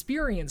an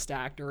experienced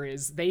actor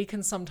is they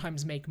can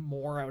sometimes make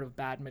more out of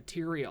bad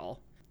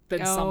material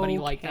than somebody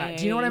like that.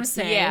 Do you know what I'm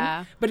saying?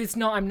 Yeah. But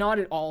I'm not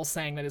at all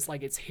saying that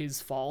it's his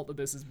fault that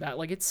this is bad.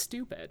 Like, it's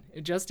stupid.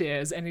 It just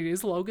is. And it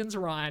is Logan's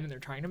Run, and they're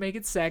trying to make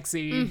it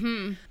sexy.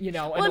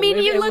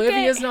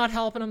 Olivia's not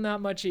helping him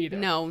that much either.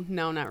 No,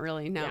 not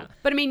really. No. Yeah.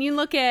 But you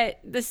look at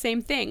the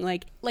same thing.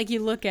 Like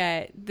you look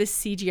at the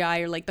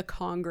CGI or like the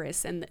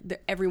Congress, and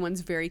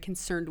everyone's very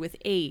concerned with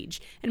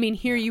age.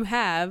 Here you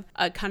have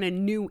a kind of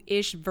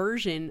new-ish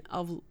version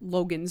of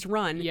Logan's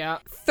Run. Yeah.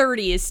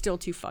 30 is still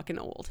too fucking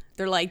old.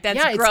 They're like,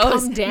 that's gross.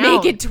 Come down.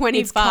 Make it 25.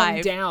 It's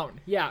come down.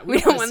 Yeah.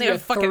 We don't want to have a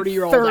fucking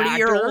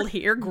 30-year-old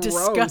here. Gross.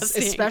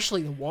 Disgusting.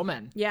 Especially the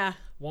woman. Yeah.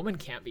 Woman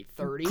can't be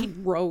 30.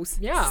 Gross.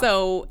 Yeah.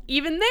 So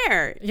even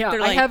there, yeah,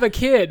 they're I have a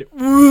kid.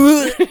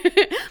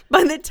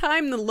 By the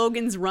time the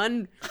Logan's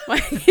Run,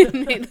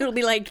 it'll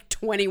be like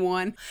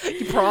 21.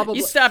 Probably.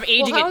 You stop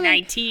aging at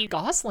 19.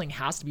 Gosling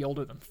has to be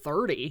older than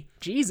 30.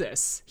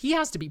 Jesus. He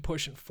has to be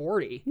pushing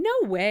 40. No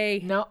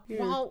way. No.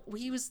 Well,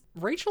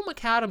 Rachel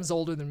McAdams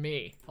older than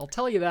me. I'll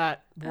tell you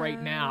that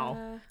right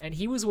now. And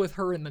he was with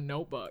her in The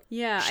Notebook.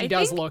 Yeah. She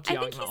does look young,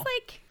 I think he's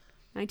like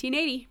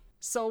 1980.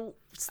 So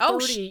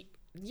 30.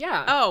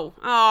 Yeah. Oh.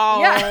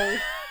 Yeah.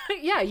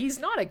 Yeah, he's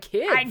not a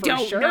kid. I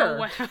don't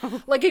know.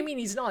 Like,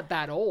 he's not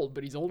that old,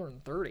 but he's older than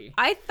 30.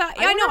 I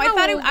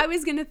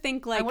was gonna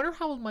think like. I wonder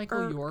how old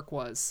Michael York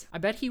was. I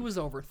bet he was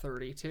over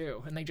 30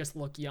 too, and they just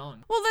look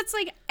young. Well, that's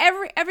like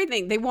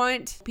everything. They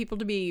want people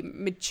to be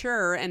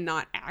mature and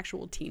not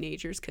actual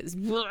teenagers,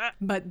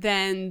 but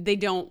then they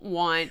don't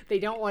want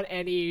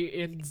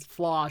any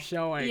flaw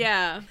showing.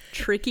 Yeah,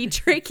 tricky.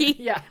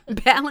 Yeah,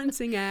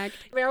 balancing act.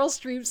 Meryl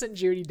Streep's and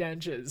Judi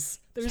Dench's.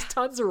 There's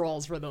tons of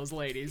roles for those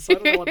ladies. So I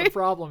don't know what the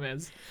problem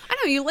is. I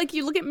know,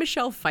 you look at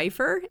Michelle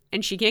Pfeiffer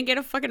and she can't get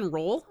a fucking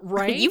role.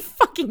 Right? Are you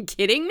fucking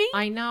kidding me?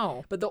 I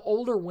know. But the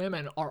older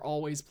women are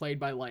always played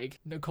by like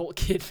Nicole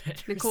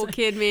Kidman. Nicole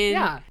Kidman.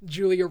 Yeah.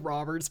 Julia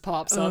Roberts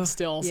pops up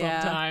still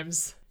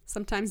sometimes.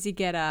 Sometimes you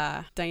get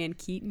Diane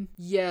Keaton.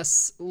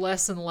 Yes,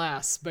 less and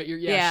less. But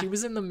she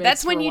was in the mix.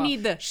 That's when for a you while.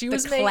 need the she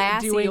was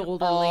classy doing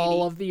older all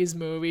lady. of these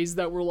movies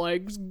that were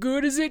like as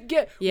good as it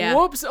get. Yeah.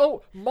 Whoops!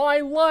 Oh, my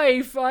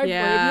life. Maybe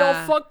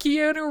I'll fuck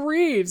Keanu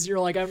Reeves. You're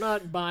like, I'm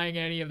not buying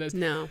any of this.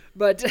 No.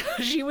 But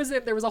she was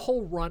in. There was a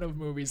whole run of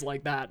movies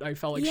like that. I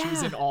felt like she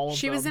was in all of them.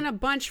 She was in a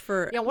bunch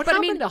for. Yeah. What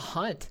happened to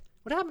Hunt?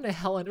 What happened to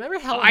Helen? Remember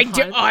Helen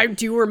Hunt? I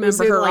do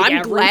remember her. Like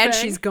I'm glad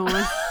everything? she's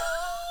gone.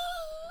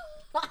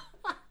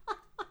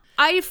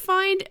 I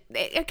find,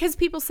 because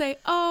people say,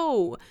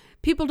 oh,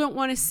 people don't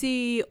want to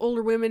see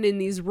older women in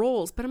these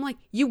roles. But I'm like,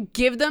 you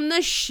give them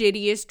the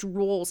shittiest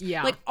roles.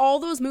 Yeah. Like, all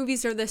those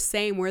movies are the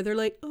same, where they're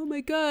like, oh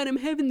my God, I'm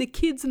having the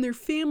kids and their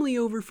family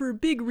over for a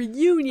big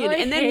reunion.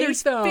 And then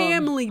there's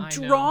family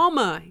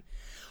drama.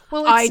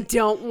 Well, I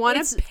don't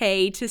want to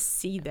pay to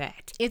see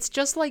that. It's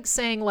just like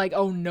saying, like,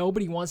 oh,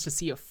 nobody wants to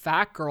see a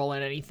fat girl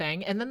in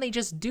anything. And then they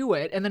just do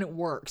it, and then it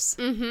works.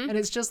 Mm-hmm. And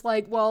it's just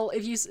like, well,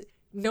 if you...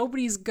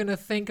 Nobody's gonna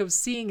think of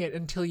seeing it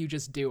until you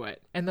just do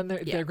it, and then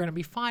they're gonna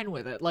be fine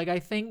with it. Like, I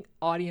think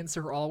audiences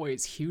are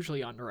always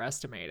hugely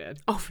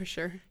underestimated. Oh, for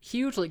sure.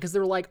 Hugely, because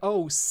they're like,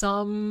 oh,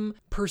 some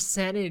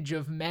percentage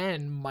of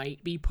men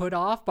might be put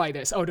off by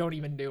this. Oh, don't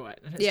even do it.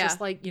 And it's just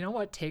like, you know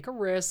what? Take a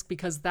risk,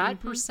 because that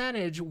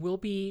percentage will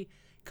be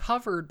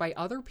covered by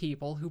other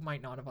people who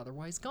might not have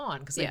otherwise gone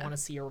because they want to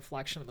see a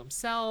reflection of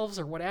themselves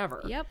or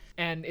whatever. Yep.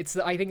 And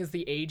I think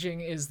the aging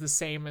is the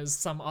same as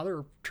some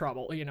other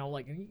trouble,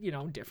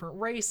 different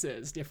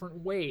races,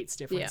 different weights,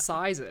 different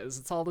sizes.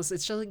 It's all this.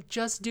 It's just like,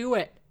 just do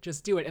it.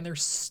 Just do it. And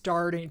it's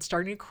starting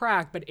to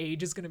crack, but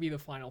age is going to be the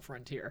final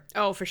frontier.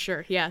 Oh, for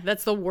sure. Yeah.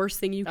 That's the worst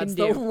thing you can do.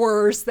 That's the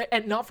worst.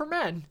 And not for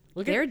men.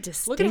 They're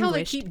Look at how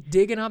they keep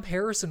digging up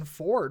Harrison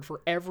Ford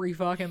for every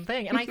fucking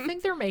thing. And I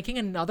think they're making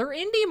another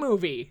indie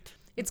movie.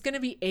 It's going to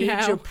be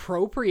age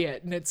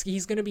appropriate, and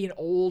he's going to be an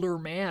older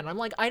man. I'm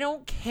like, I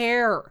don't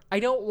care. I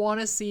don't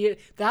want to see it.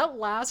 That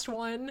last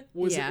one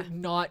was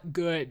not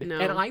good. No.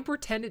 And I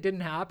pretend it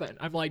didn't happen.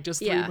 I'm like,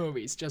 just 3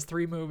 movies. Just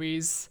 3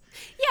 movies.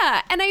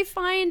 Yeah, and I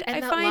find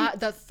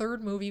that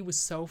third movie was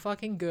so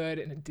fucking good,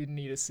 and it didn't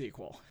need a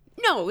sequel.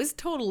 No, it was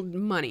total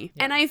money.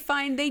 Yeah. And I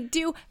find they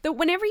do that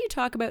whenever you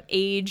talk about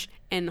age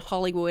and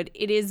Hollywood,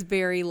 it is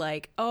very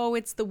like, oh,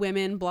 it's the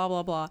women, blah,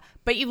 blah, blah.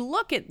 But you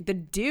look at the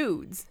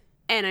dudes.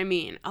 And I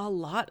mean, a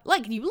lot.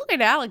 Like, you look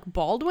at Alec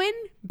Baldwin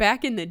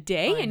back in the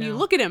day, and you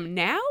look at him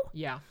now.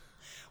 Yeah.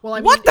 Well, I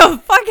mean, what the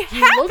fuck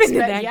happened to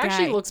that guy? He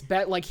actually looks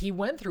like he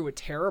went through a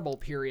terrible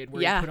period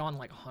where he put on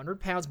like 100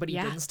 pounds, but he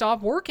didn't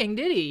stop working,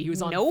 did he? He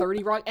was on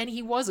 30 Rock, and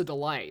he was a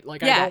delight.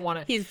 Like, I don't want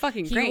to. He's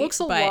fucking great. He looks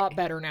a lot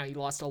better now. He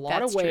lost a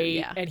lot of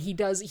weight, true, and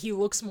he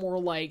looks more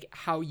like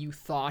how you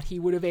thought he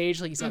would have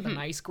aged. Like, he's got the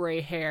nice gray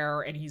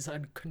hair, and he's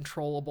a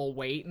controllable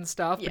weight and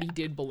stuff. But he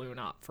did balloon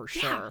up for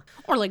sure.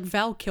 Or like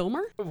Val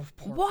Kilmer. Oh,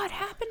 what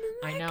happened to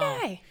that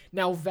guy?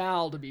 Now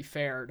Val, to be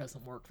fair,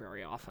 doesn't work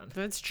very often.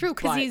 That's true,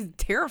 because he's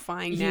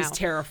terrifying now. He's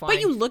terrifying.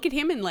 But you look at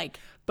him and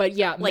but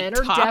yeah, like men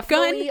are Top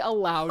definitely Gun?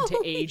 allowed to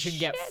Holy age and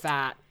get shit.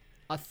 fat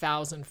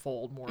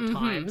 1,000-fold more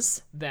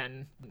times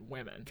than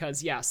women.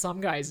 Because some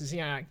guys,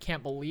 I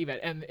can't believe it,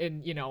 and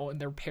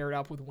they're paired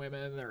up with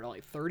women. They're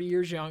like 30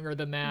 years younger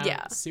than them.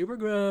 Yeah, super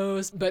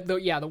gross. But the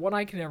one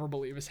I can never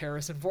believe is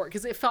Harrison Ford,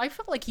 because I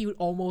felt like he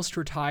almost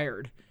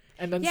retired.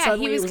 And then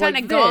suddenly he was kind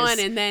of gone,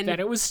 and then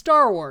it was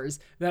Star Wars.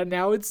 Then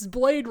now it's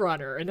Blade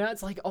Runner, and now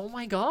it's like, oh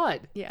my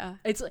god. Yeah,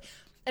 it's like.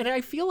 And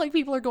I feel like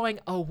people are going,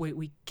 oh, wait,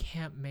 we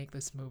can't make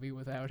this movie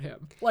without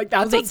him. Like,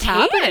 that's what's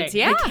happening.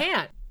 Yeah. They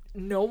can't.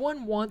 No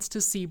one wants to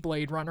see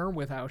Blade Runner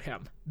without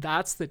him.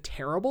 That's the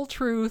terrible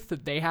truth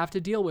that they have to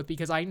deal with,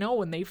 because I know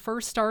when they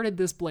first started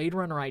this Blade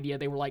Runner idea,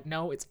 they were like,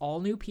 no, it's all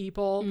new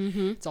people.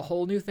 It's a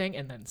whole new thing.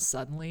 And then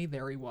suddenly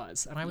there he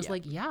was. And I was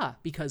like, yeah,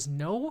 because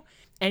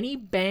any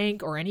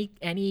bank or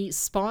any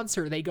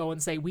sponsor, they go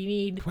and say, we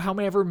need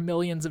however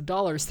millions of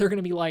dollars. They're going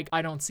to be like,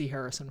 I don't see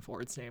Harrison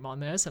Ford's name on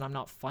this, and I'm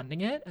not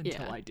funding it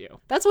until I do.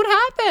 That's what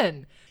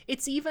happened.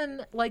 It's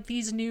even like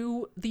these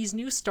new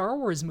Star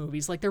Wars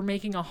movies, like they're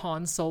making a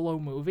Han Solo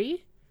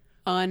movie.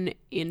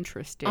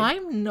 Uninterested.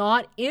 I'm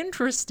not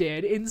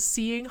interested in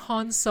seeing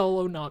Han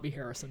Solo not be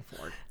Harrison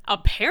Ford.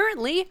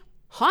 Apparently,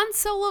 Han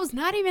Solo's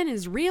not even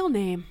his real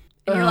name.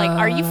 And you're like,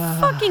 are you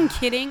fucking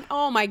kidding?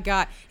 Oh my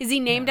god. Is he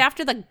named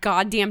after the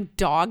goddamn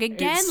dog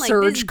again? It's like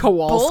Serge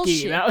Kowalski.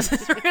 Bullshit. That was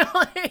his real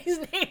name. He's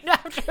named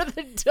after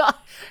the dog.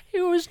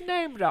 He was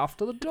named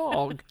after the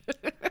dog.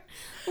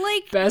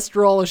 Like, best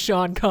role of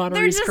Sean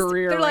Connery's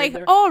career. They're right like,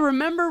 there. oh,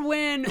 remember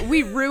when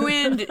we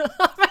ruined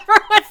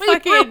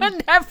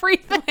ruined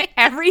everything?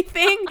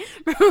 Everything?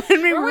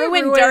 When we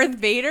ruined Darth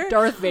Vader?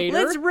 Darth Vader?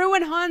 Let's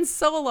ruin Han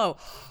Solo.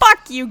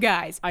 Fuck you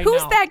guys.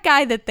 Who's that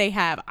guy that they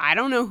have? I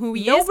don't know who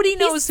he Nobody is.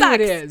 knows who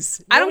it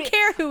is. I don't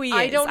care who he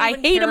is. I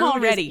hate him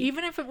already.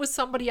 Even if it was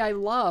somebody I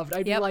loved,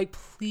 I'd be like,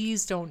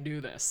 please don't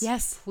do this.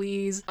 Yes.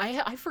 Please.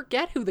 I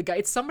forget who the guy.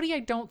 It's somebody I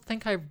don't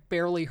think I've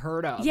barely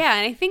heard of. Yeah,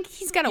 and I think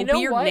he's got a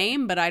weird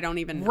name, but I don't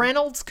even know.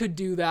 Reynolds could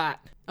do that.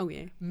 Oh,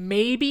 yeah.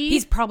 Maybe.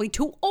 He's probably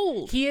too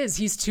old. He is.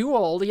 He's too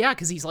old. Yeah,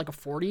 because he's like a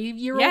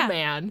 40-year-old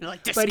man.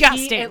 Like,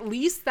 disgusting. But at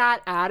least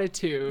that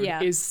attitude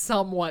is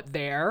somewhat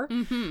there.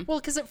 Mm-hmm. Well,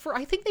 because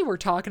I think they were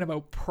talking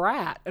about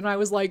Pratt, and I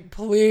was like,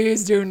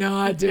 please do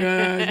not do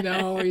it.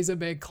 No, he's a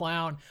big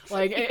clown.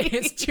 Like,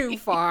 it's too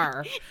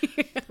far.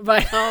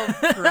 But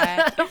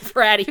Pratt.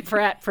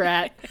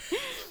 Pratt.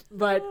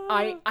 But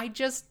I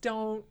just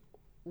don't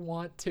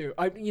want to.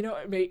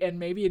 And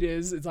maybe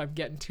it's I'm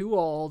getting too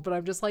old, but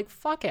I'm just like,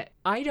 fuck it.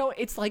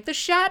 It's like the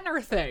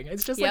Shatner thing.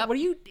 It's just like,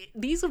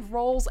 these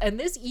roles, and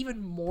this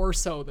even more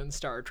so than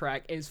Star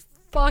Trek, is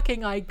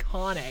fucking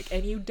iconic,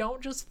 and you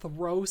don't just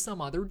throw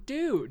some other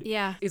dude.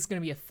 Yeah. It's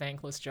gonna be a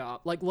thankless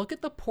job. Like, look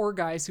at the poor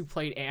guys who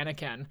played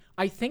Anakin.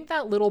 I think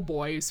that little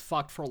boy is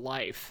fucked for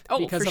life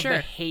because of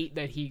the hate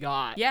that he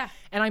got. Yeah.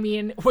 And I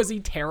mean, was he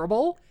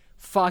terrible?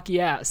 Fuck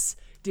yes.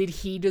 Did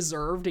he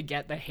deserve to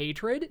get the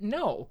hatred?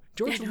 No.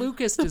 George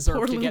Lucas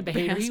deserved to get the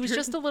hatred. He was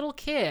just a little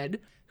kid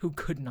who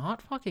could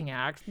not fucking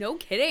act. No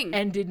kidding.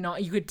 And did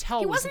not, you could tell.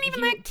 He wasn't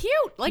even that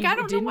cute. Like, I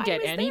don't know why he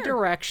didn't get any there.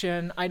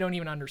 direction. I don't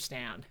even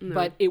understand. No.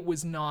 But it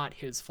was not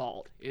his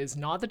fault. It is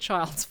not the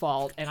child's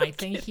fault. And I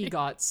think he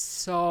got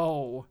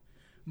so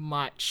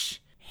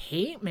much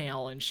hate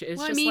mail and shit. It's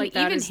well, just I mean, like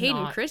that even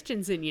Hayden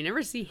Christensen, you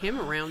never see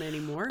him around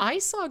anymore. I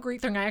saw a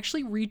great thing. I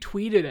actually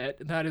retweeted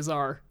it. That is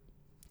our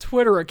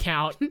Twitter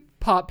account,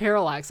 Pop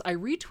Parallax. I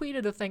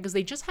retweeted a thing because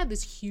they just had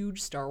this huge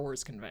Star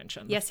Wars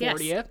convention, the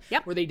 40th,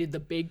 where they did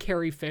the big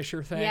Carrie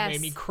Fisher thing, made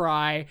me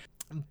cry.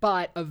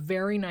 But a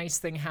very nice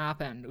thing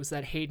happened was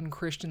that Hayden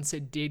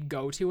Christensen did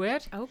go to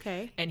it.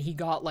 Okay. And he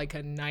got like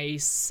a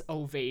nice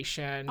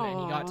ovation. Aww. And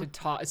he got to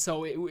talk.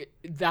 So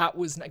that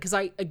was, because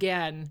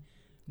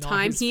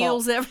time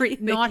heals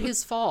everything. Not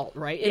his fault,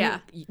 right? Yeah.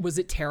 Was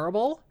it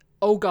terrible?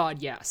 Oh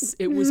God, yes.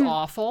 It was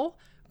awful.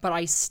 But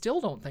I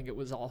still don't think it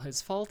was all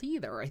his fault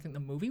either. I think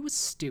the movie was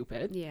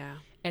stupid. Yeah.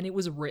 And it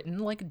was written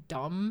like a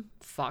dumb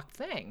fuck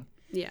thing.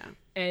 Yeah.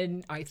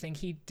 And I think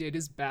he did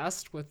his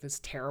best with this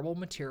terrible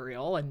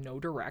material and no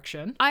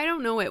direction. I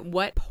don't know at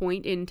what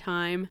point in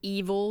time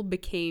evil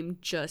became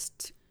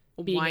just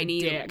a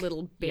whiny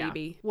little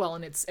baby. Yeah. Well,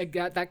 and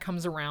that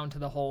comes around to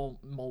the whole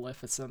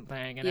Maleficent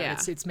thing. And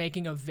it's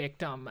making a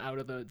victim out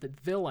of the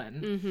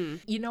villain. Mm-hmm.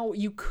 You know,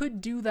 you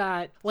could do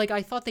that. Like,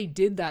 I thought they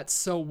did that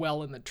so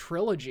well in the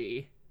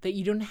trilogy that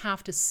you didn't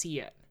have to see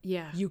it.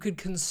 Yeah. You could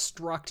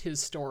construct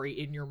his story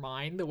in your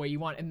mind the way you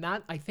want. And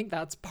I think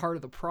that's part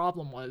of the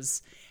problem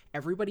was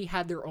everybody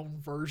had their own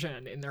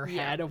version in their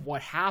head of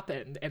what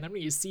happened. And then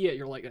when you see it,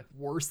 you're like,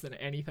 worse than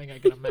anything I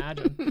can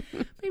imagine.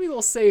 Maybe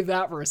we'll save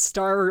that for a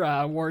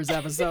Star Wars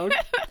episode.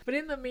 But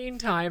in the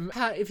meantime,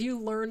 if you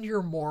learned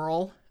your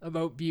moral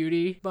about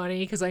beauty, Bunny,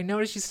 because I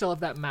noticed you still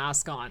have that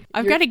mask on.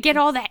 I've got to get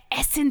all that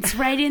essence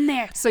right in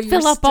there. So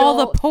fill up all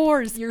the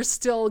pores. You're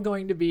still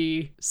going to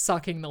be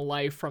sucking the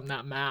life from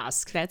that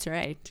mask. That's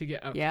right. To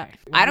get, okay. Yeah.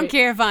 I don't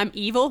care if I'm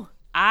evil.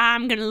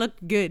 I'm going to look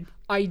good.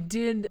 I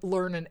did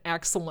learn an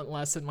excellent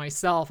lesson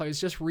myself. I was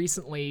just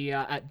recently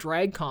at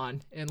DragCon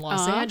in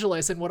Los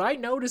Angeles, and what I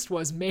noticed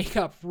was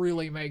makeup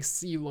really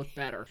makes you look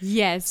better.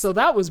 Yes. So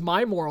that was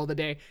my moral of the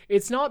day.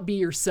 It's not be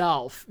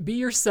yourself. Be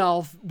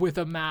yourself with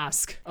a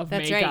mask of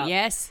makeup. That's right,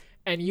 yes.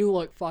 And you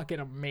look fucking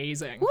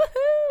amazing. Woohoo!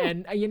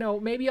 And,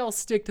 maybe I'll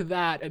stick to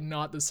that and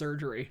not the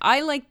surgery.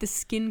 I like the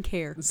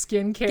skincare. The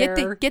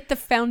skincare. Get the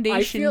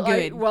foundation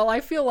good.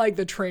 I feel like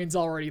the train's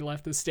already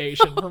left the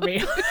station for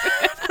me.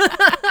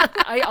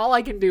 All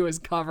I can do is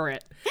cover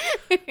it.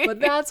 But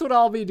that's what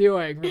I'll be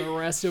doing for the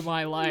rest of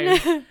my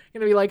life. I'm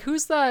gonna be like,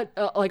 who's that?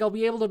 I'll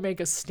be able to make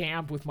a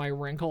stamp with my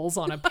wrinkles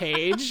on a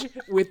page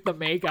with the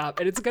makeup,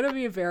 and it's gonna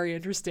be a very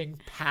interesting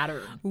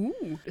pattern.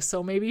 Ooh.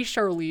 So maybe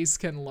Charlize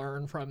can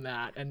learn from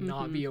that and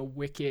not be a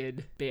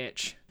wicked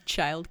bitch.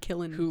 Child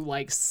killing. Who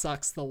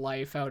sucks the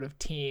life out of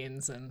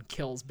teens and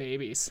kills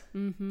babies.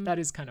 Mm-hmm. That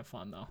is kind of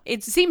fun though.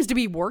 It seems to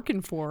be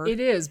working for her. It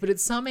is, but at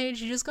some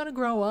age you just gotta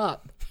grow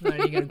up. Right?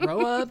 You gotta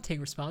grow up,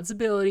 take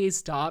responsibility,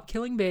 stop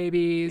killing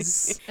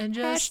babies, and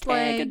just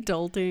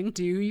adulting.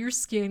 Do your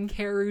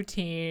skincare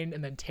routine,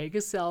 and then take a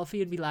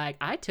selfie and be like,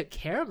 I took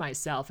care of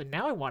myself, and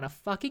now I want a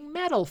fucking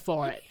medal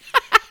for it.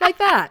 Like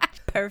that.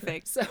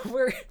 Perfect. So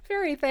we're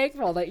very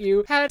thankful that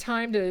you had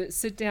time to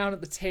sit down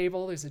at the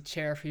table. There's a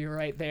chair for you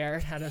right there.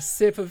 Had a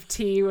sip of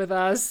tea with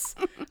us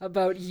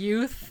about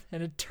youth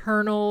and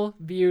eternal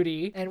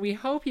beauty. And we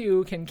hope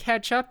you can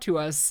catch up to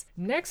us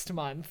next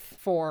month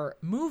for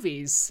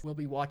movies we'll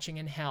be watching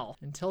in hell.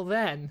 Until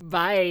then,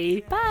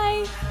 bye.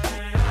 Bye.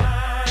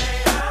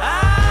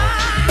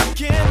 I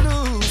can't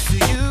lose to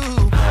you.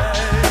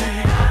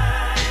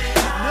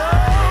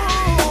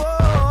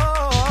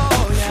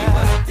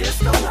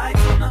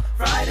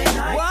 Friday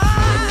night,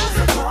 across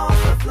the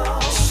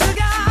floor.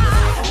 Sugar,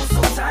 oh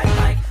so tight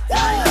like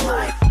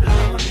dynamite,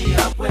 blowing me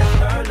up with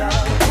her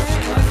love. She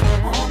was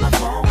on the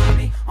phone with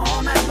me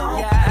all night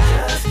long. I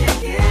just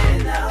can't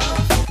get enough.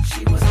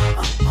 She was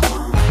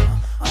blowing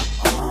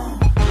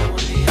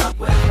me up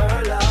with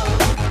her love.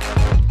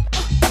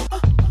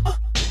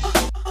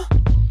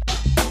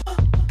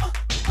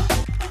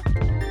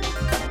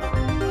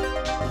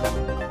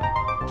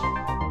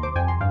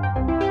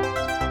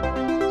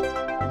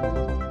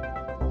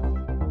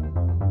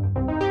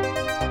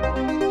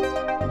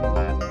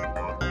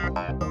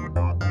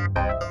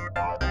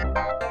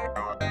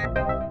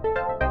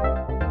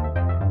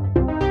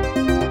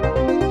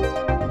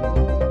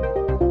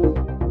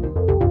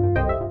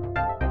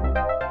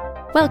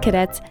 Well,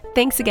 cadets,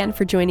 thanks again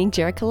for joining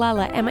Jerica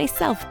Lala and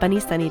myself, Bunny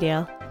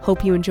Sunnydale.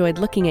 Hope you enjoyed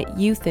looking at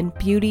youth and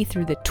beauty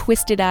through the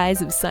twisted eyes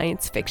of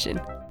science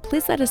fiction.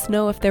 Please let us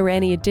know if there were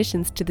any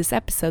additions to this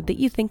episode that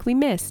you think we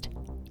missed.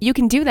 You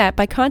can do that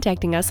by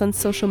contacting us on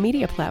social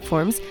media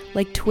platforms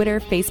like Twitter,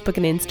 Facebook,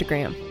 and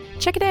Instagram.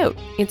 Check it out.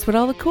 It's what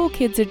all the cool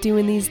kids are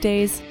doing these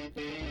days.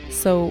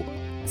 So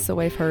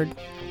I've heard.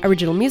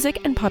 Original music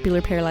and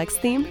popular Parallax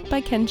theme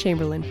by Ken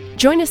Chamberlain.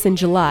 Join us in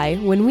July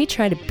when we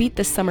try to beat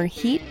the summer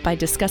heat by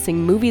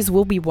discussing movies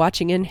we'll be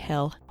watching in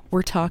hell.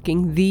 We're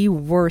talking the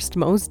worst,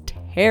 most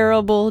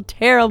terrible,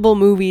 terrible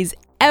movies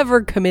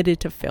ever committed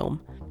to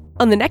film.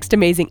 On the next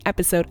amazing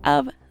episode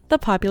of The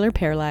Popular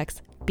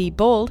Parallax, be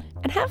bold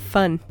and have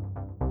fun.